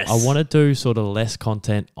I want to do sort of less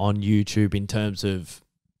content on YouTube in terms of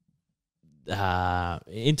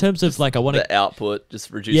like I want to... The output, just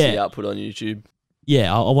reduce the output on YouTube.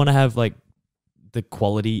 Yeah, I want to have like the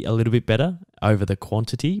quality a little bit better over the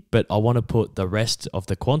quantity, but I want to put the rest of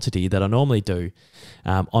the quantity that I normally do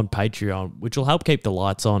on Patreon, which will help keep the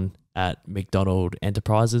lights on at MacDonald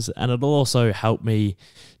Enterprises, and it'll also help me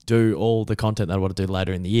do all the content that I want to do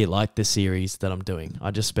later in the year, like the series that I'm doing.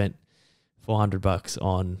 I just spent $400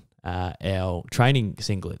 on our training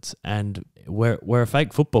singlets, and we're a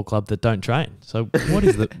fake football club that don't train. So what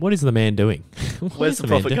is the man doing? Where's the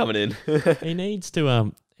profit coming in? He needs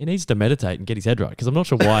to meditate and get his head right, because I'm not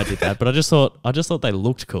sure why I did that, but I just thought they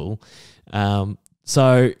looked cool.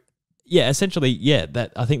 So yeah, essentially,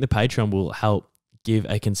 that I think the Patreon will help give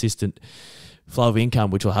a consistent flow of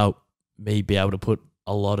income, which will help me be able to put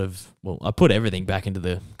a lot of, I put everything back into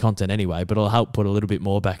the content anyway, but it'll help put a little bit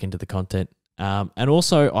more back into the content. And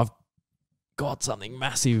also I've got something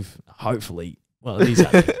massive, hopefully. Well, it is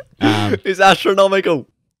happening. It's astronomical.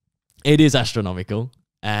 It is astronomical.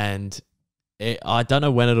 And I don't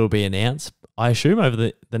know when it'll be announced. I assume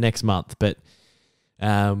over the next month, but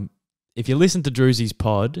if you listen to Drewzy's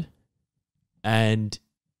pod and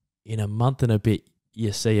in a month and a bit,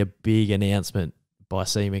 you see a big announcement by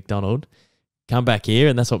C. MacDonald, come back here,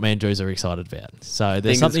 and that's what me and Drews are excited about. So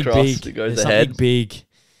there's something big. There's something big.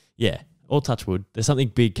 Yeah, all touch wood. There's something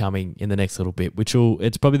big coming in the next little bit,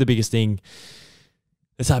 it's probably the biggest thing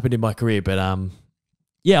that's happened in my career. But I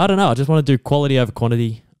don't know. I just want to do quality over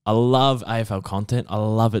quantity. I love AFL content. I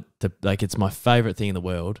love it. It's my favorite thing in the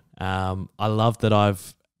world. I love that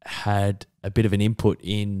I've had a bit of an input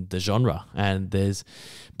in the genre, and there's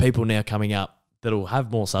people now coming up that'll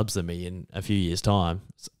have more subs than me in a few years' time.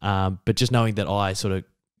 But just knowing that I sort of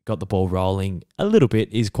got the ball rolling a little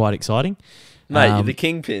bit is quite exciting. Mate, you're the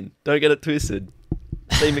kingpin. Don't get it twisted.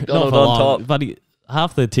 See Not MacDonald for on long, top. but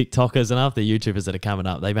half the TikTokers and half the YouTubers that are coming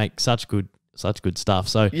up, they make such good stuff.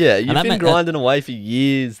 So Yeah, you've and been grinding away for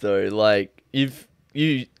years though. Like you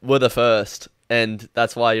were the first, and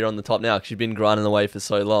that's why you're on the top now, because you've been grinding away for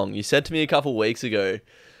so long. You said to me a couple weeks ago,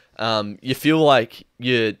 you feel like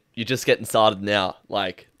you're just getting started now.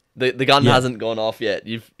 Like the gun hasn't gone off yet.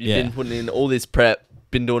 You've been putting in all this prep,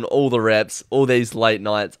 been doing all the reps, all these late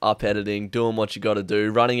nights up editing, doing what you got to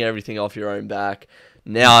do, running everything off your own back.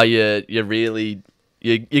 Now you're getting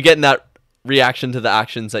that reaction to the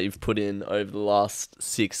actions that you've put in over the last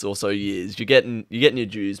 6 or so years. You're getting your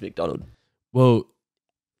dues, MacDonald. Well,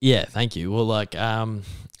 yeah, thank you. Well, like,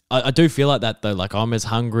 I do feel like that though. Like, I'm as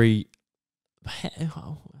hungry.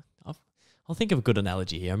 I'll think of a good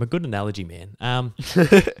analogy here. I'm a good analogy man.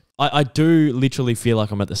 I do literally feel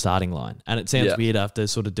like I'm at the starting line, and it sounds weird after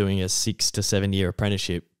sort of doing a 6 to 7 year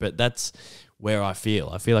apprenticeship, but that's where I feel.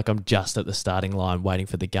 I feel like I'm just at the starting line waiting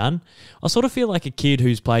for the gun. I sort of feel like a kid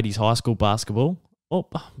who's played his high school basketball. Well,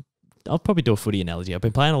 I'll probably do a footy analogy. I've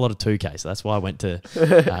been playing a lot of 2K, so that's why I went to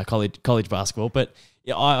college basketball. But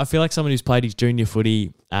yeah, I feel like someone who's played his junior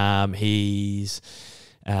footy. He's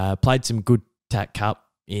played some good TAC Cup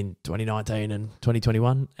in 2019 and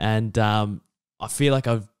 2021, and I feel like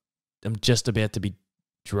I'm just about to be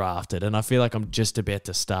drafted, and I feel like I'm just about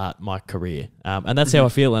to start my career, and that's how I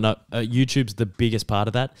feel. And YouTube's the biggest part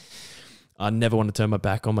of that. I never want to turn my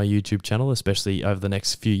back on my YouTube channel, especially over the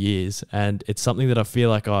next few years, and it's something that I feel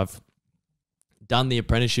like I've done the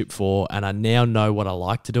apprenticeship for, and I now know what I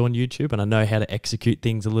like to do on YouTube, and I know how to execute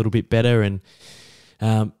things a little bit better, and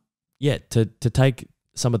to take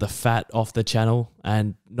some of the fat off the channel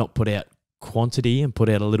and not put out quantity and put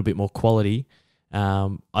out a little bit more quality,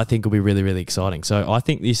 I think will be really, really exciting. So I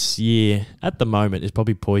think this year at the moment is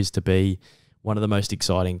probably poised to be one of the most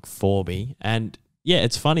exciting for me. And yeah,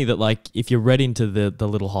 it's funny that like if you're read into the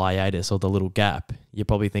little hiatus or the little gap, you're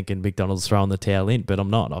probably thinking McDonald's throwing the towel in, but I'm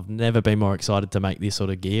not. I've never been more excited to make this sort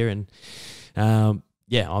of gear, and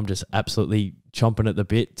I'm just absolutely chomping at the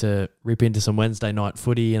bit to rip into some Wednesday night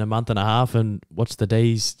footy in a month and a half and watch the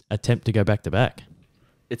D's attempt to go back to back.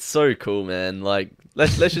 It's so cool, man. Like,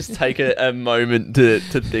 let's just take a moment to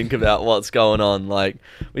think about what's going on. Like,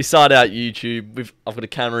 we start out YouTube. I've got a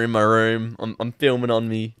camera in my room. I'm filming on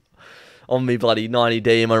me bloody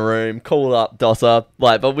 90D in my room. Call up, DOS up.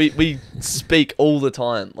 Like, but we speak all the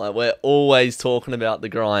time. Like, we're always talking about the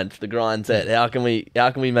grind set. How can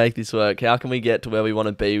we make this work? How can we get to where we want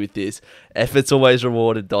to be with this? Effort's always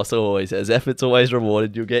rewarded. DOS always says, effort's always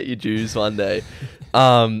rewarded. You'll get your dues one day.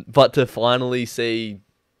 But to finally see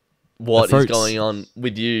what is going on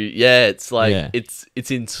with you, it's like it's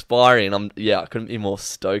inspiring. I couldn't be more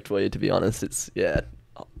stoked for you, to be honest. It's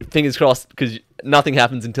fingers crossed, because nothing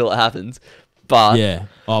happens until it happens. But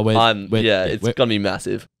it's gonna be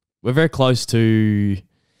massive. We're very close to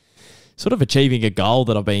sort of achieving a goal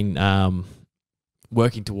that I've been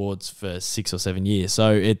working towards for 6 or 7 years.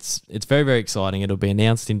 So it's very, very exciting. It'll be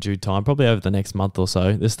announced in due time, probably over the next month or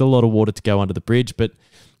so. There's still a lot of water to go under the bridge, but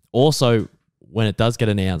also when it does get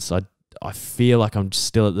announced, I feel like I'm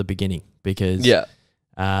still at the beginning, because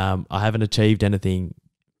I haven't achieved anything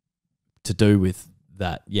to do with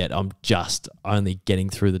that yet. I'm just only getting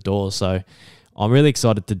through the door. So I'm really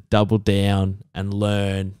excited to double down and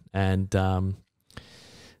learn. And I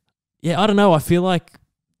don't know. I feel like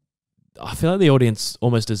the audience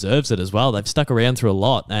almost deserves it as well. They've stuck around through a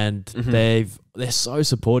lot, and they're so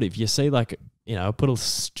supportive. You see, like, I put a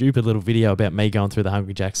stupid little video about me going through the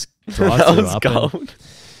Hungry Jack's drive-thru up,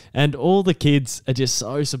 and all the kids are just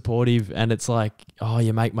so supportive, and it's like, oh,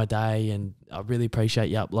 you make my day, and I really appreciate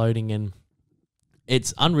you uploading, and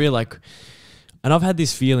it's unreal. Like, and I've had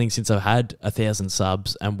this feeling since I've had 1,000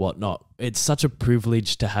 subs and whatnot. It's such a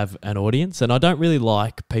privilege to have an audience, and I don't really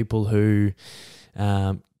like people who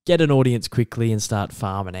get an audience quickly and start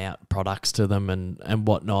farming out products to them and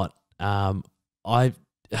whatnot. I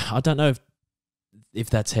don't know if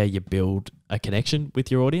that's how you build a connection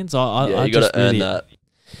with your audience. I you got to earn that.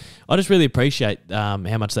 I just really appreciate how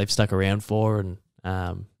much they've stuck around for, and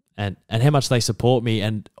how much they support me.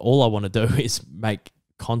 And all I want to do is make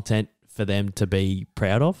content for them to be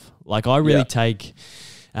proud of. Like, I really take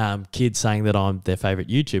kids saying that I'm their favorite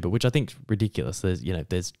YouTuber, which I think is ridiculous. There's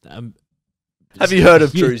have you heard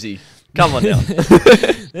of Drewzy? Come on now.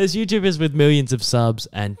 There's YouTubers with millions of subs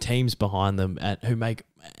and teams behind them who make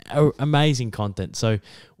amazing content. So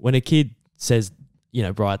when a kid says,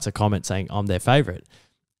 writes a comment saying I'm their favorite,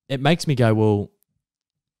 it makes me go, well,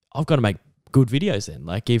 I've got to make good videos then.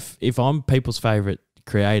 Like, if I'm people's favorite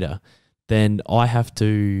creator, then I have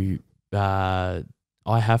to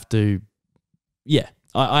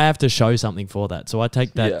I have to show something for that. So I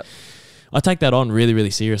take that. Yeah. I take that on really, really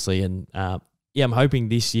seriously. And I'm hoping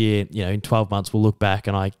this year, in 12 months, we'll look back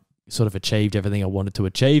and I sort of achieved everything I wanted to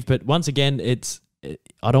achieve. But once again,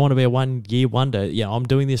 I don't want to be a 1 year wonder. I'm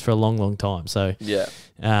doing this for a long, long time. So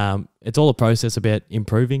it's all a process about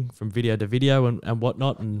improving from video to video and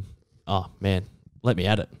whatnot. And oh man, let me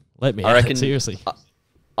at it. I reckon, seriously.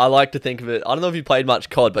 I like to think of it. I don't know if you played much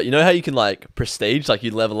COD, but you know how you can like prestige, like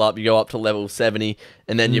you level up, you go up to level 70,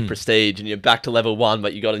 and then you prestige, and you're back to level 1,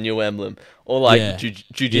 but you got a new emblem, or like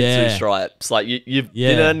jiu-jitsu stripes. Like you've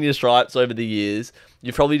been earning your stripes over the years.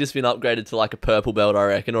 You've probably just been upgraded to like a purple belt, I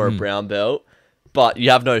reckon, or a brown belt, but you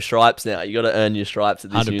have no stripes now. You got to earn your stripes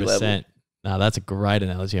at this 100%. New level. No, that's a great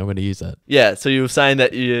analogy. I'm going to use that. Yeah. So you were saying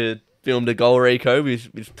that you filmed a goal reco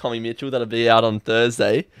with Tommy Mitchell that'll be out on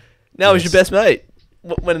Thursday. Now he's your best mate.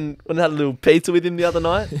 When I had a little pizza with him the other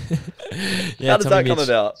night. How does that come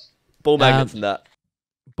about? Ball magnets and that.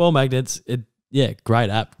 Ball magnets, great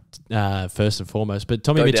app, first and foremost. But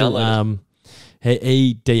Tommy Mitchell,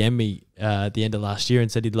 he DM'd me at the end of last year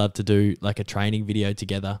and said he'd love to do like a training video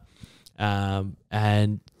together. So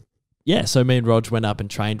me and Rog went up and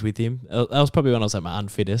trained with him. That was probably when I was at my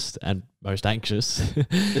unfittest and most anxious.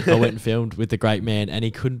 I went and filmed with the great man, and he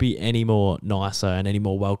couldn't be any more nicer and any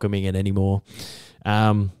more welcoming and any more...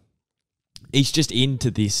 he's just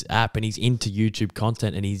into this app and he's into YouTube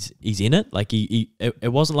content and he's in it. Like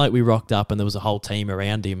it wasn't like we rocked up and there was a whole team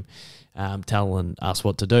around him telling us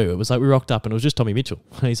what to do. It was like we rocked up and it was just Tommy Mitchell.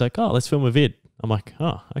 And he's like, oh, let's film a vid. I'm like,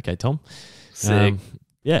 oh, okay, Tom. Sick.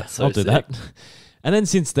 I'll do that. And then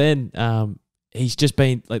since then, he's just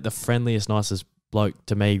been like the friendliest, nicest bloke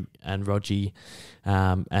to me and Rogie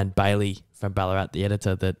and Bailey from Ballarat, the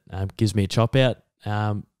editor that gives me a chop out.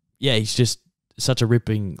 He's just such a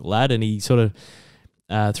ripping lad, and he sort of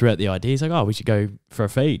threw out the idea. He's like, oh, we should go for a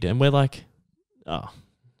feed. And we're like, oh,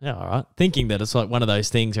 yeah, all right. Thinking that it's like one of those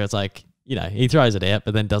things where it's like, he throws it out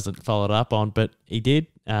but then doesn't follow it up on, but he did.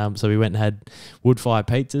 So we went and had wood fire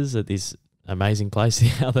pizzas at this amazing place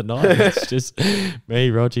the other night. It's just me,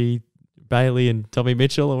 Rogie, Bailey and Tommy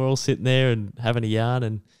Mitchell, and we're all sitting there and having a yarn.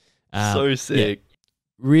 And so sick. Yeah,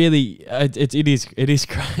 really, it's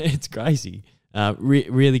crazy.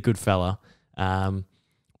 Really good fella. One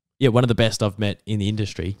of the best I've met in the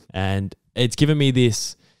industry, and it's given me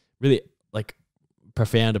this really like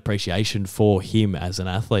profound appreciation for him as an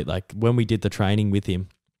athlete. Like when we did the training with him,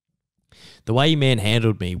 the way he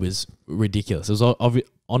manhandled me was ridiculous. It was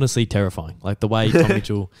honestly terrifying. Like the way Tom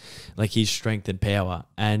Mitchell, like his strength and power,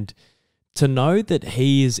 and to know that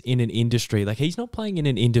he is in an industry, like he's not playing in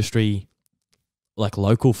an industry like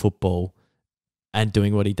local football and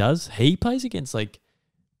doing what he does. He plays against like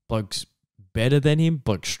blokes better than him,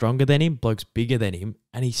 blokes stronger than him, blokes bigger than him,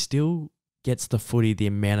 and he still gets the footy the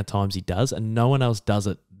amount of times he does, and no one else does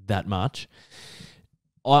it that much.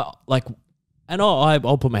 I'll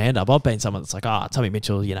put my hand up. I've been someone that's like, Tommy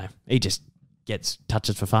Mitchell, he just gets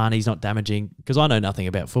touches for fun. He's not damaging, because I know nothing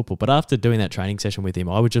about football. But after doing that training session with him,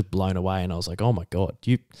 I was just blown away, and I was like, oh my God,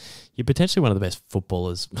 you're potentially one of the best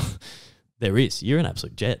footballers there is. You're an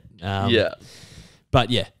absolute jet. But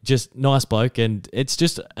yeah, just nice bloke, and it's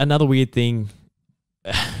just another weird thing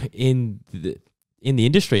in the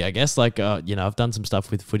industry, I guess. Like, I've done some stuff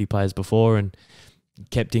with footy players before and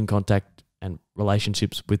kept in contact and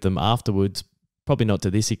relationships with them afterwards. Probably not to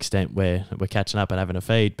this extent where we're catching up and having a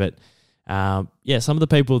feed, but some of the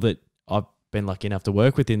people that I've been lucky enough to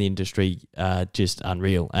work with in the industry are just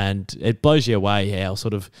unreal, and it blows you away how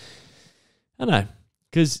sort of, I don't know,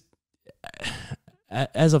 because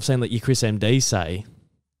as I've seen like your Chris MD say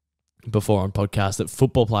before on podcasts, that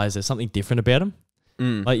football players, there's something different about them.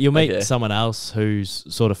 Like you'll meet someone else who's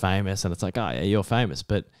sort of famous and it's like, oh yeah, you're famous.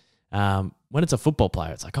 But when it's a football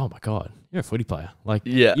player, it's like, oh my God, you're a footy player. Like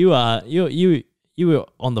you were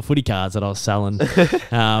on the footy cards that I was selling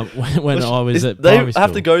when I was at primary school. They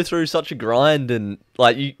have to go through such a grind, and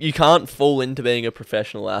like you can't fall into being a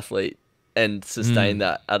professional athlete and sustain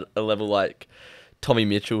that at a level like Tommy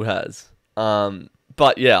Mitchell has.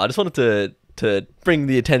 But yeah, I just wanted to bring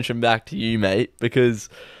the attention back to you, mate, because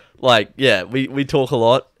we talk a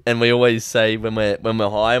lot, and we always say when we're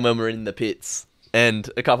high and when we're in the pits. And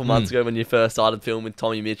a couple months ago, when you first started filming with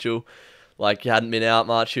Tommy Mitchell, like you hadn't been out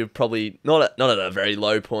much. You were probably not at a very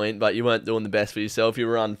low point, but you weren't doing the best for yourself. You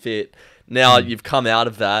were unfit. Now you've come out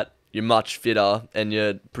of that. You're much fitter, and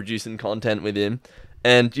you're producing content with him.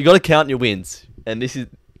 And you got to count your wins. And this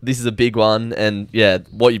is a big one, and yeah,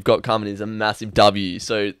 what you've got coming is a massive W.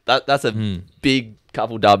 So that's a big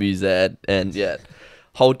couple W's there, and yeah,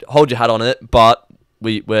 hold your hat on it. But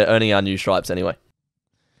we're earning our new stripes anyway.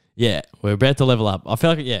 Yeah, we're about to level up. I feel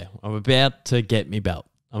like, yeah, I'm about to get me belt.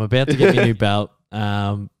 I'm about to get me new belt.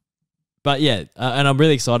 But yeah, and I'm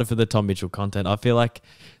really excited for the Tom Mitchell content. I feel like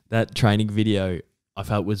that training video I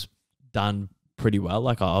felt was done pretty well.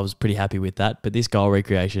 Like I was pretty happy with that. But this goal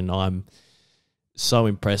recreation, I'm so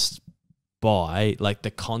impressed by like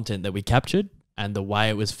the content that we captured and the way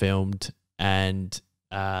it was filmed and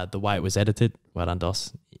the way it was edited. Well done,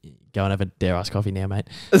 Dos. Go and have a Dare Ice coffee now, mate.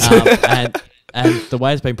 And the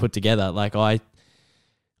way it's been put together, like I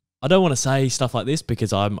don't want to say stuff like this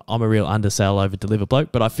because I'm a real undersell over deliver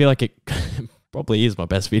bloke, but I feel like it probably is my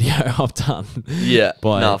best video I've done. Yeah,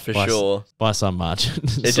 for sure. By some margin.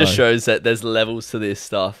 It just shows that there's levels to this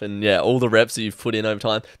stuff, and yeah, all the reps that you've put in over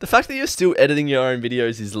time. The fact that you're still editing your own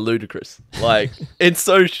videos is ludicrous. Like, it's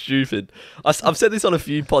so stupid. I've said this on a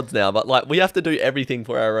few pods now, but like we have to do everything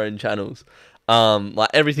for our own channels. Like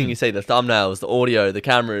everything you see, the thumbnails, the audio, the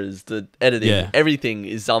cameras, the editing, everything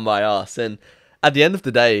is done by us. And at the end of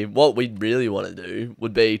the day, what we really want to do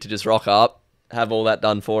would be to just rock up, have all that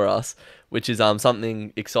done for us, which is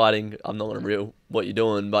something exciting. I'm not going to reveal what you're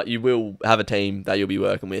doing, but you will have a team that you'll be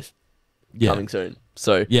working with coming soon.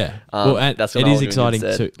 So well, and that's it is exciting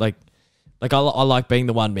too. Like I like being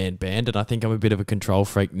the one man band, and I think I'm a bit of a control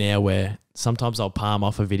freak now, where sometimes I'll palm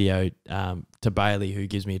off a video to Bailey, who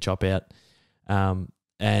gives me a chop out,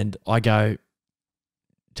 and I go,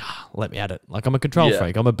 let me at it. Like I'm a control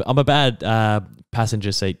freak. I'm a bad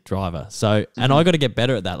passenger seat driver. So and I got to get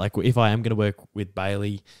better at that. Like if I am going to work with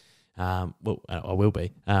Bailey, well I will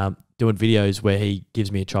be doing videos where he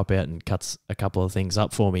gives me a chop out and cuts a couple of things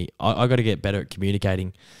up for me. I got to get better at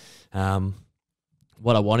communicating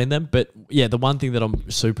what I want in them. But yeah, the one thing that I'm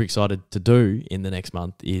super excited to do in the next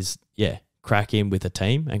month is crack in with a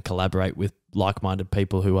team and collaborate with like-minded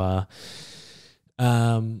people who are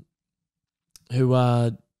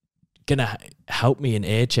gonna help me and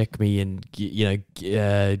air check me and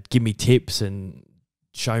give me tips and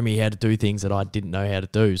show me how to do things that I didn't know how to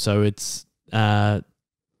do. So it's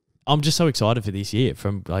I'm just so excited for this year,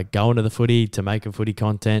 from like going to the footy to making footy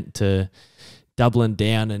content to doubling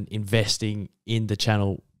down and investing in the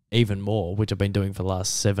channel even more, which I've been doing for the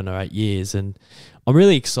last 7 or 8 years. And I'm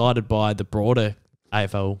really excited by the broader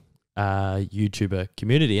AFL YouTuber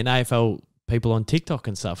community and AFL people on TikTok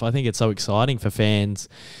and stuff. I think it's so exciting for fans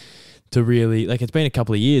to really, like, it's been a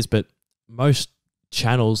couple of years, but most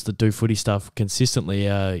channels that do footy stuff consistently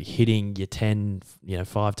are hitting your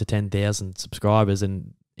 5 to 10,000 subscribers.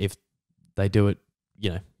 And if they do it,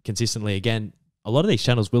 consistently again, a lot of these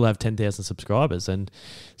channels will have 10,000 subscribers. And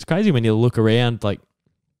it's crazy when you look around, like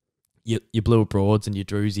your Blue Broads and your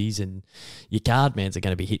Drewzys and your Cardmans are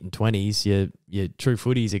going to be hitting 20s. Your True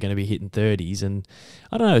Footies are going to be hitting 30s. And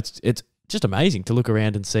I don't know, it's just amazing to look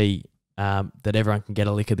around and see that everyone can get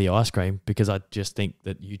a lick of the ice cream, because I just think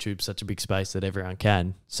that YouTube's such a big space that everyone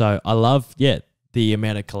can. So I love, the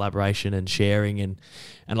amount of collaboration and sharing, and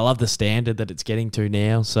I love the standard that it's getting to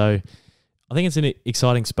now. So I think it's an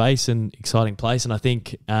exciting space and exciting place. And I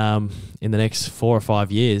think in the next 4 or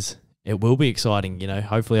 5 years, it will be exciting.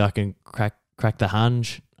 Hopefully I can crack the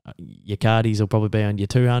hunch. Your Cardies will probably be on your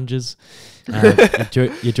 200s.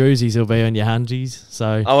 Your Drewzys will be on your hungies.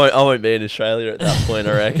 So I won't be in Australia at that point.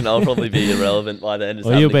 I reckon I'll probably be irrelevant by then.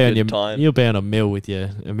 Well, you'll be on a mill with your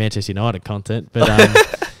Manchester United content.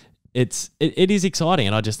 But it is exciting,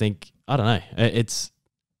 and I just think, I don't know, it's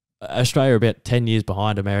Australia about 10 years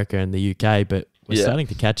behind America and the UK, but we're starting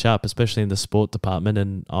to catch up, especially in the sport department.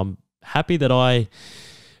 And I'm happy that I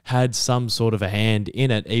had some sort of a hand in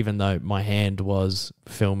it, even though my hand was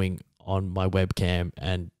filming on my webcam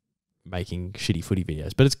and making shitty footy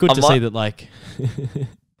videos. But it's good to see that, like...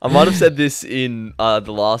 I might have said this in the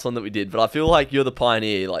last one that we did, but I feel like you're the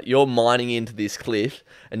pioneer. Like, you're mining into this cliff,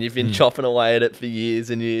 and you've been chopping away at it for years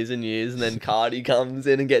and years and years, and then Cardi comes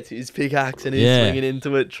in and gets his pickaxe and he's swinging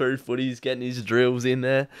into it. True Footy's getting his drills in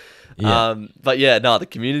there. Yeah. But the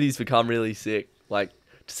community's become really sick. Like,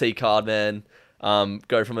 to see Cardman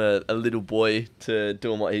go from a little boy to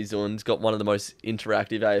doing what he's doing. He's got one of the most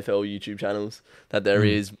interactive AFL YouTube channels that there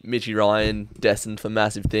is. Mitchy Ryan, destined for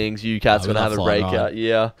massive things. UCat's going to have a breakout.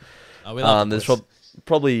 Yeah. There's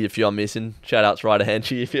probably a few I'm missing. Shout outs right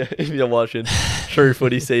Hanchy if you're watching. True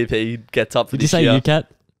Footy CP gets up for this year. Did you say UCat?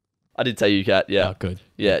 I did say UCat, yeah. Oh, good.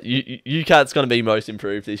 Yeah, UCat's going to be most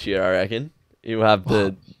improved this year, I reckon. He'll have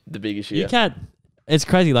the biggest year. UCat, it's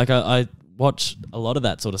crazy. Like, I watch a lot of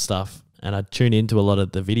that sort of stuff, and I tune into a lot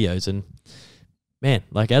of the videos, and man,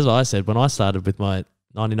 like, as I said, when I started with my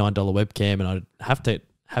 $99 webcam, and I'd have to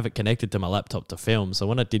have it connected to my laptop to film. So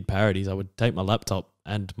when I did parodies, I would take my laptop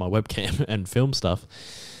and my webcam and film stuff.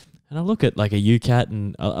 And I look at like a UCAT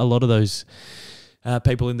and a lot of those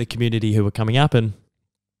people in the community who were coming up, and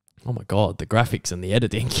oh my God, the graphics and the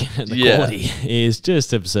editing and the quality is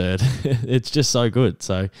just absurd. It's just so good.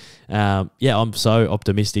 So, I'm so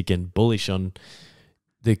optimistic and bullish on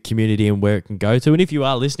the community and where it can go to. And if you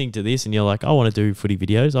are listening to this and you're like, I want to do footy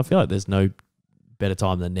videos, I feel like there's no better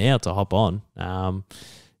time than now to hop on.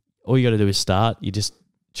 All you got to do is start. You just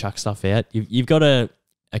chuck stuff out. You've got a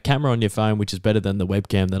camera on your phone, which is better than the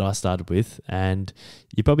webcam that I started with. And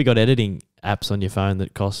you probably got editing apps on your phone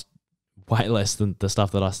that cost way less than the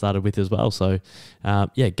stuff that I started with as well. So,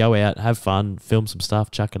 go out, have fun, film some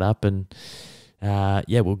stuff, chuck it up, and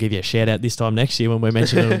we'll give you a shout out this time next year when we're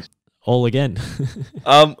mentioning them all again.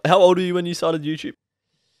 How old were you when you started YouTube?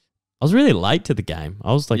 I was really late to the game.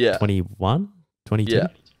 I was like 21, 22. Yeah.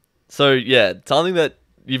 So, something that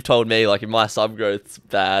you've told me, like if my sub growth's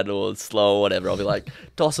bad or slow or whatever, I'll be like,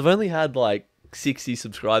 Doss, I've only had like 60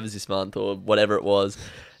 subscribers this month or whatever it was.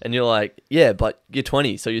 And you're like, yeah, but you're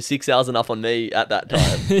 20, so you're 6,000 up on me at that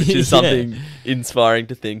time, which is something inspiring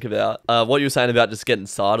to think about. What you were saying about just getting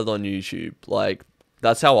started on YouTube, like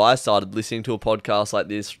that's how I started listening to a podcast like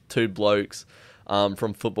this, two blokes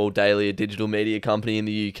from Football Daily, a digital media company in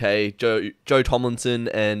the UK, Joe Tomlinson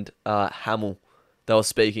and Hamill. They were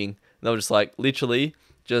speaking. They were just like, literally,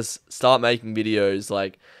 just start making videos.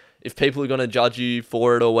 Like, if people are going to judge you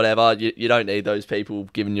for it or whatever, you don't need those people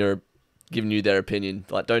giving you their opinion.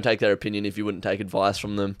 Like, don't take their opinion if you wouldn't take advice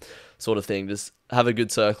from them, sort of thing. Just have a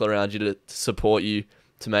good circle around you to support you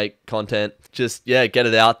to make content. Just, get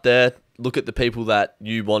it out there. Look at the people that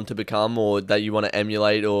you want to become or that you want to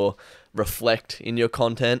emulate or reflect in your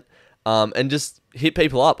content. And just hit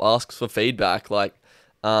people up, ask for feedback. Like,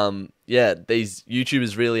 these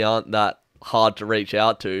YouTubers really aren't that hard to reach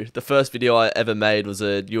out to. The first video I ever made was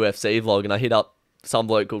a UFC vlog, and I hit up some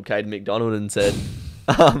bloke called Caden MacDonald and said,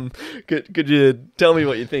 could you tell me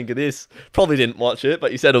what you think of this? Probably didn't watch it,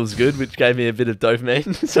 but you said it was good, which gave me a bit of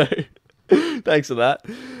dopamine. So thanks for that.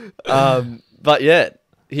 But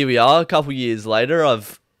here we are. A couple years later,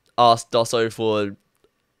 I've asked Dosso for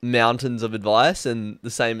mountains of advice, and the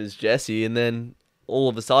same as Jesse. And then all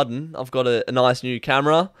of a sudden, I've got a nice new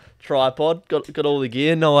camera, tripod, got all the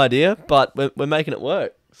gear, no idea, but we're making it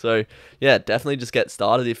work. So, definitely just get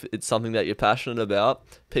started if it's something that you're passionate about.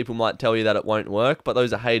 People might tell you that it won't work, but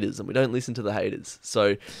those are haters, and we don't listen to the haters.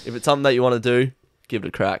 So, if it's something that you want to do, give it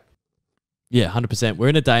a crack. Yeah, 100%. We're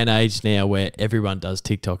in a day and age now where everyone does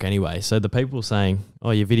TikTok anyway. So the people saying,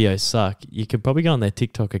 oh, your videos suck, you could probably go on their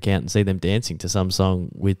TikTok account and see them dancing to some song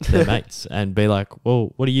with their mates and be like,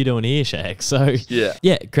 well, what are you doing here, Shaq? So,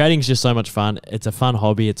 creating is just so much fun. It's a fun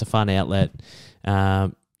hobby. It's a fun outlet.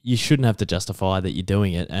 You shouldn't have to justify that you're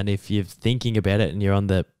doing it. And if you're thinking about it and you're on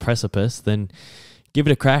the precipice, then give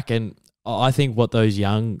it a crack. And I think what those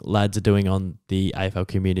young lads are doing on the AFL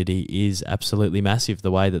community is absolutely massive. The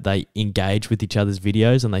way that they engage with each other's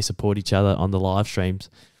videos and they support each other on the live streams.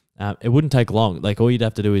 It wouldn't take long. Like, all you'd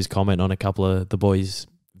have to do is comment on a couple of the boys'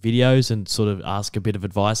 videos and sort of ask a bit of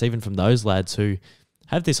advice, even from those lads who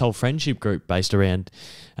have this whole friendship group based around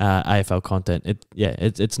AFL content.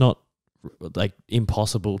 It's not like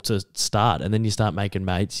impossible to start, and then you start making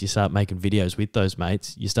mates, you start making videos with those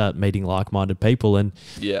mates, you start meeting like-minded people, and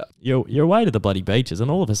you're away to the bloody beaches,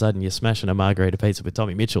 and all of a sudden you're smashing a margarita pizza with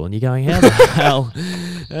Tommy Mitchell, and you're going, how the hell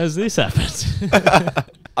has this happened?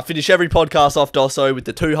 I finish every podcast off, Dosso, with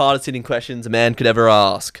the two hardest hitting questions a man could ever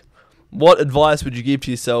ask. What advice would you give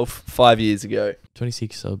to yourself 5 years ago?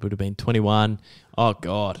 26, so it would have been 21. Oh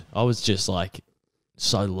God, I was just like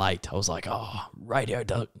so late. I was like, oh, radio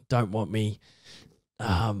don't want me.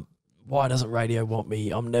 Why doesn't radio want me?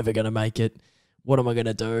 I'm never going to make it. What am I going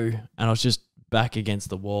to do? And I was just back against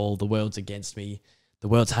the wall. The world's against me. The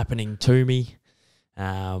world's happening to me.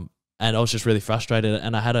 And I was just really frustrated.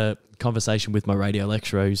 And I had a conversation with my radio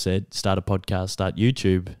lecturer who said, start a podcast, start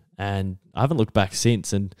YouTube. And I haven't looked back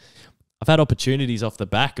since. And I've had opportunities off the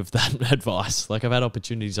back of that advice. Like, I've had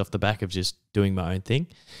opportunities off the back of just doing my own thing.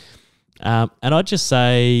 And I'd just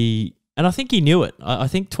say, and I think he knew it. I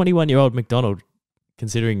think 21-year-old MacDonald,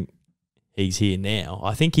 considering he's here now,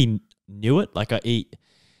 I think he knew it. Like, he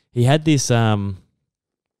had this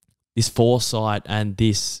this foresight and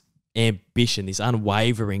this ambition, this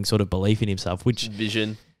unwavering sort of belief in himself, which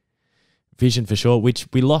vision for sure, which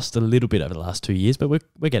we lost a little bit over the last 2 years, but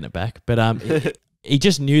we're getting it back. But he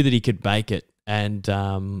just knew that he could make it, and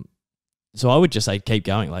so I would just say keep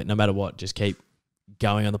going. Like, no matter what, just keep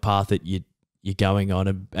going on the path that you're going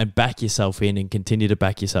on, and back yourself in, and continue to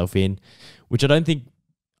back yourself in, which I don't think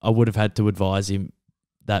I would have had to advise him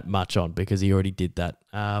that much on, because he already did that.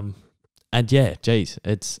 And yeah, geez,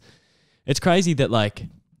 it's crazy that, like,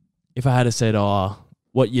 if I had said, oh,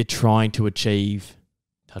 what you're trying to achieve,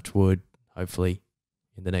 touch wood, hopefully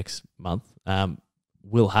in the next month,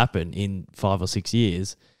 will happen in 5 or 6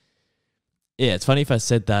 years. Yeah, it's funny if I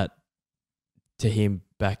said that to him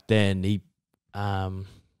back then. He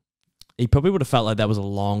probably would have felt like that was a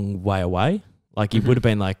long way away. Like he would have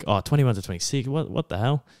been like, oh, 21 to 26, what the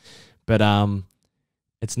hell? But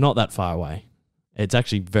it's not that far away. It's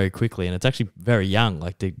actually very quickly, and it's actually very young.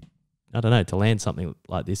 Like to land something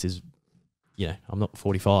like this is, I'm not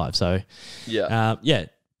 45, so Yeah.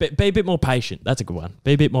 Be a bit more patient. That's a good one.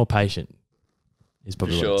 Be a bit more patient is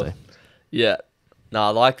probably what I'd say. Yeah. No, I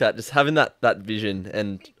like that. Just having that vision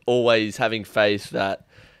and always having faith that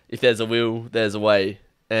if there's a will, there's a way.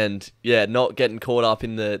 And not getting caught up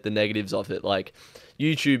in the negatives of it. Like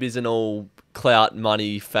YouTube isn't all clout,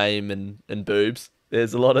 money, fame, and boobs.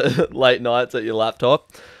 There's a lot of late nights at your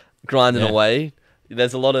laptop grinding away.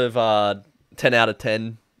 There's a lot of 10 out of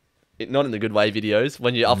 10, not in the good way, videos.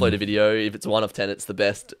 When you upload a video, if it's 1 of 10, it's the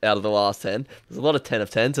best out of the last 10. There's a lot of 10 of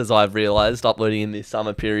 10s, as I've realised, uploading in this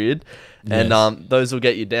summer period. Yes. And those will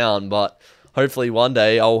get you down. But hopefully one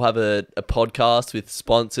day I'll have a podcast with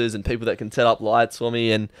sponsors and people that can set up lights for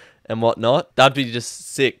me and whatnot. That'd be just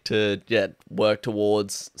sick to work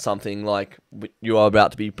towards something like you are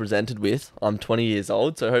about to be presented with. I'm 20 years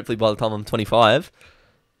old, so hopefully by the time I'm 25,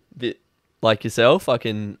 a bit like yourself, I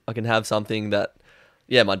can have something that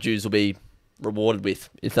my dues will be rewarded with,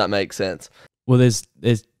 if that makes sense. Well,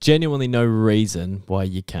 there's genuinely no reason why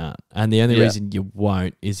you can't, and the only reason you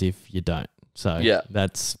won't is if you don't. So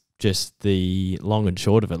that's just the long and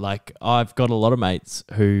short of it. Like I've got a lot of mates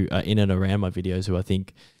who are in and around my videos who I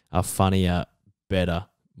think are funnier, better,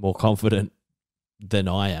 more confident than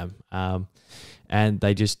I am, and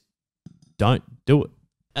they just don't do it.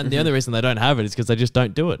 And the only reason they don't have it is because they just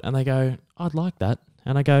don't do it. And they go, I'd like that.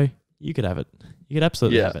 And I go, you could have it. You could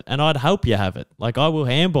absolutely have it. And I'd help you have it. Like I will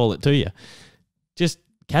handball it to you. Just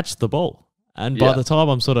catch the ball. And by the time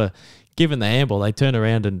I'm sort of given the handball, they turn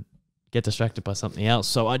around and get distracted by something else.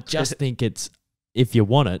 So I just think it's, if you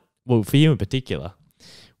want it, well, for you in particular,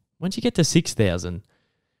 once you get to 6,000,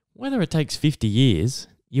 whether it takes 50 years,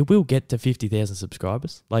 you will get to 50,000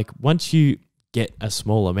 subscribers. Like once you get a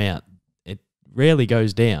small amount, it rarely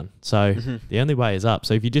goes down. So the only way is up.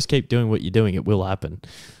 So if you just keep doing what you're doing, it will happen.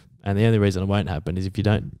 And the only reason it won't happen is if you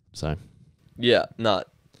don't. So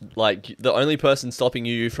like the only person stopping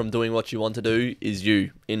you from doing what you want to do is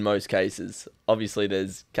you in most cases. Obviously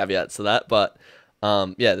there's caveats to that, but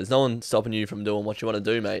there's no one stopping you from doing what you want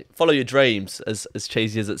to do, mate. Follow your dreams, as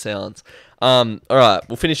cheesy as it sounds. All right,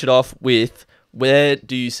 we'll finish it off with, where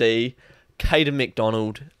do you see Caden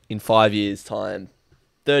MacDonald in 5 years' time?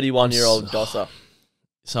 31-year-old dosser.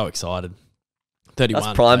 So excited. 31.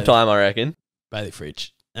 That's prime time, I reckon. Bailey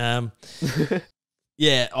Fridge.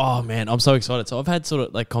 Yeah, oh man, I'm so excited. So I've had sort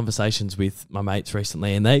of like conversations with my mates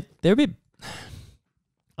recently, and they're a bit,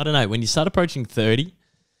 I don't know, when you start approaching 30,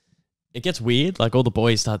 it gets weird. Like all the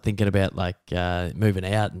boys start thinking about like moving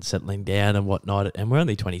out and settling down and whatnot, and we're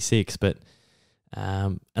only 26, but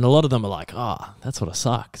and a lot of them are like, oh, that sort of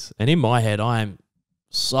sucks. And in my head, I am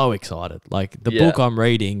so excited. Like the book I'm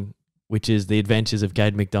reading, which is The Adventures of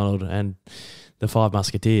Caden MacDonald and the Five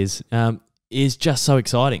Musketeers, is just so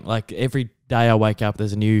exciting. Like every day I wake up,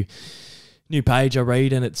 there's a new page I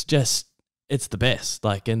read, and it's the best.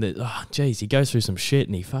 Like, and he goes through some shit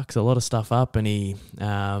and he fucks a lot of stuff up, and he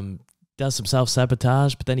does some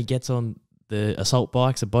self-sabotage, but then he gets on the assault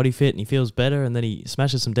bikes, a body fit, and he feels better, and then he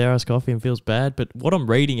smashes some Darrow's coffee and feels bad. But what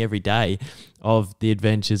I'm reading every day of The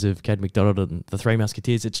Adventures of Caden MacDonald and the Three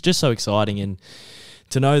Musketeers, it's just so exciting, and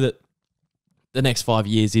to know that the next 5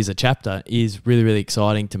 years is a chapter is really, really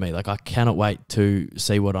exciting to me. Like I cannot wait to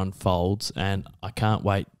see what unfolds, and I can't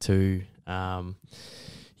wait to,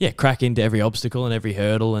 crack into every obstacle and every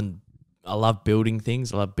hurdle. And I love building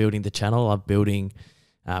things. I love building the channel. I love building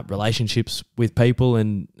relationships with people,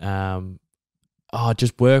 and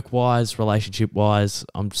just work-wise, relationship-wise,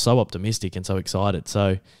 I'm so optimistic and so excited.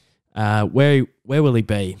 So where will he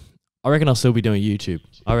be? I reckon I'll still be doing YouTube.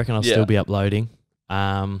 I reckon I'll still be uploading.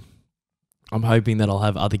 I'm hoping that I'll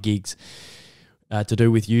have other gigs to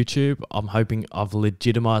do with YouTube. I'm hoping I've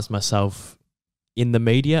legitimised myself in the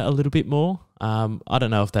media a little bit more. I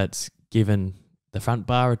don't know if that's given the front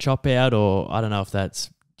bar a chop out, or I don't know if that's,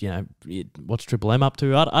 what's Triple M up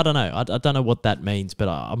to. I don't know. I don't know what that means, but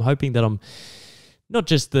I'm hoping that I'm not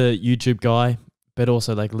just the YouTube guy, but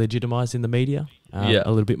also like legitimised in the media a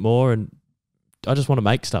little bit more. And I just want to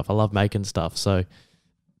make stuff. I love making stuff. So,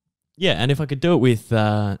 and if I could do it with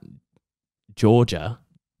Georgia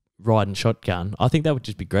riding shotgun, I think that would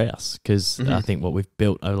just be grouse, because I think what we've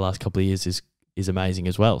built over the last couple of years is is amazing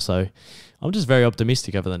as well. So I'm just very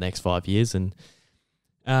optimistic over the next 5 years, and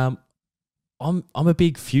I'm a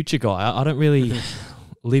big future guy. I don't really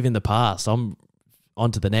live in the past. I'm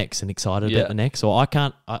on to the next and excited about the next. So I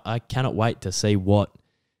cannot wait to see what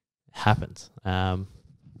happens. You'll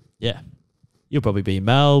probably be in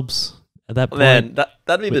Melbs at that point. Man,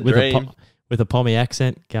 that'd be the dream. With a Pommy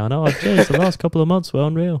accent going, oh, geez, the last couple of months were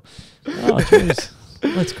unreal. Oh, jeez.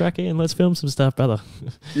 Let's crack in. Let's film some stuff, brother.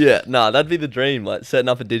 Yeah, that'd be the dream. Like, setting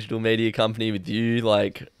up a digital media company with you.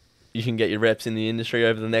 Like, you can get your reps in the industry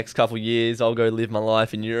over the next couple of years. I'll go live my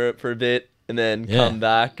life in Europe for a bit and then come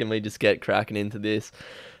back and we just get cracking into this.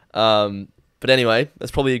 But anyway,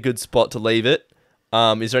 that's probably a good spot to leave it.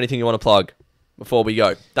 Is there anything you want to plug before we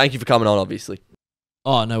go? Thank you for coming on, obviously.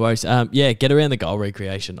 Oh, no worries. Get around the goal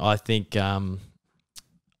recreation. I think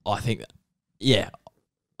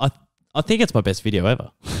it's my best video ever.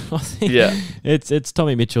 I think it's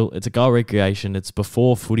Tommy Mitchell. It's a goal recreation. It's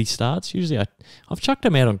before footy starts. Usually I've chucked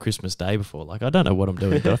them out on Christmas Day before. Like, I don't know what I'm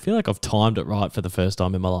doing, but I feel like I've timed it right for the first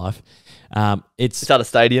time in my life. It's at a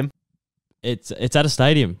stadium. It's at a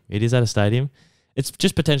stadium. It is at a stadium. It's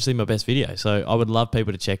just potentially my best video. So I would love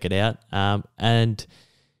people to check it out.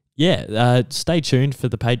 Stay tuned for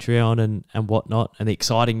the Patreon and whatnot and the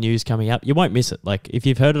exciting news coming up. You won't miss it. Like, if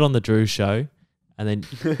you've heard it on the Drew show, and then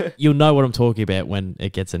you'll know what I'm talking about when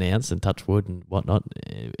it gets announced, and touch wood and whatnot,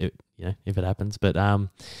 if it happens. But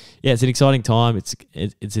it's an exciting time.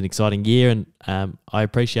 It's an exciting year, and I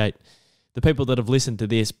appreciate the people that have listened to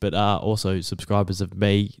this, but are also subscribers of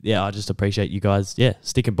me. Yeah, I just appreciate you guys. Yeah,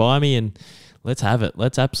 sticking by me, and let's have it.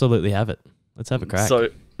 Let's absolutely have it. Let's have a crack.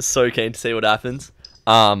 So keen to see what happens.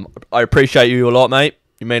 I appreciate you a lot, mate.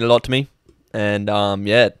 You mean a lot to me. And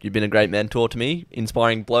you've been a great mentor to me,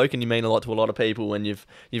 inspiring bloke, and you mean a lot to a lot of people, and you've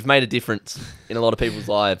made a difference in a lot of people's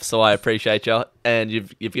lives. So I appreciate you, and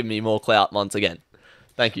you've given me more clout once again.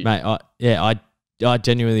 Thank you, mate. I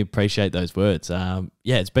genuinely appreciate those words.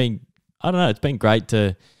 It's been great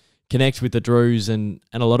to connect with the Drews and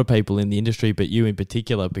a lot of people in the industry, but you in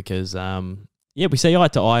particular, because we see eye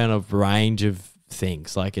to eye on a range of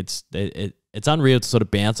things. Like, it's unreal to sort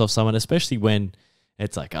of bounce off someone, especially when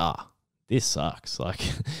it's like, this sucks. Like,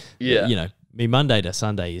 me Monday to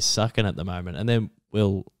Sunday is sucking at the moment, and then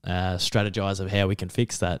we'll strategize of how we can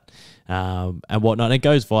fix that and whatnot. And it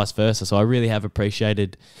goes vice versa. So I really have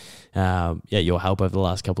appreciated your help over the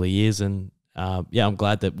last couple of years, and I'm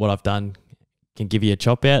glad that what I've done can give you a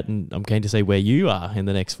chop out, and I'm keen to see where you are in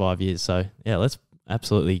the next 5 years. So let's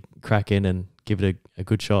absolutely crack in and give it a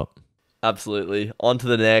good shot. Absolutely. On to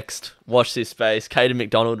the next. Watch this space. Caden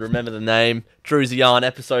MacDonald, remember the name. Drewzy Yarn,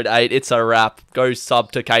 episode 8. It's a wrap. Go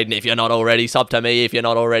sub to Caden if you're not already. Sub to me if you're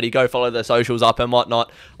not already. Go follow the socials up and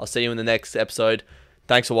whatnot. I'll see you in the next episode.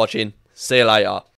 Thanks for watching. See you later.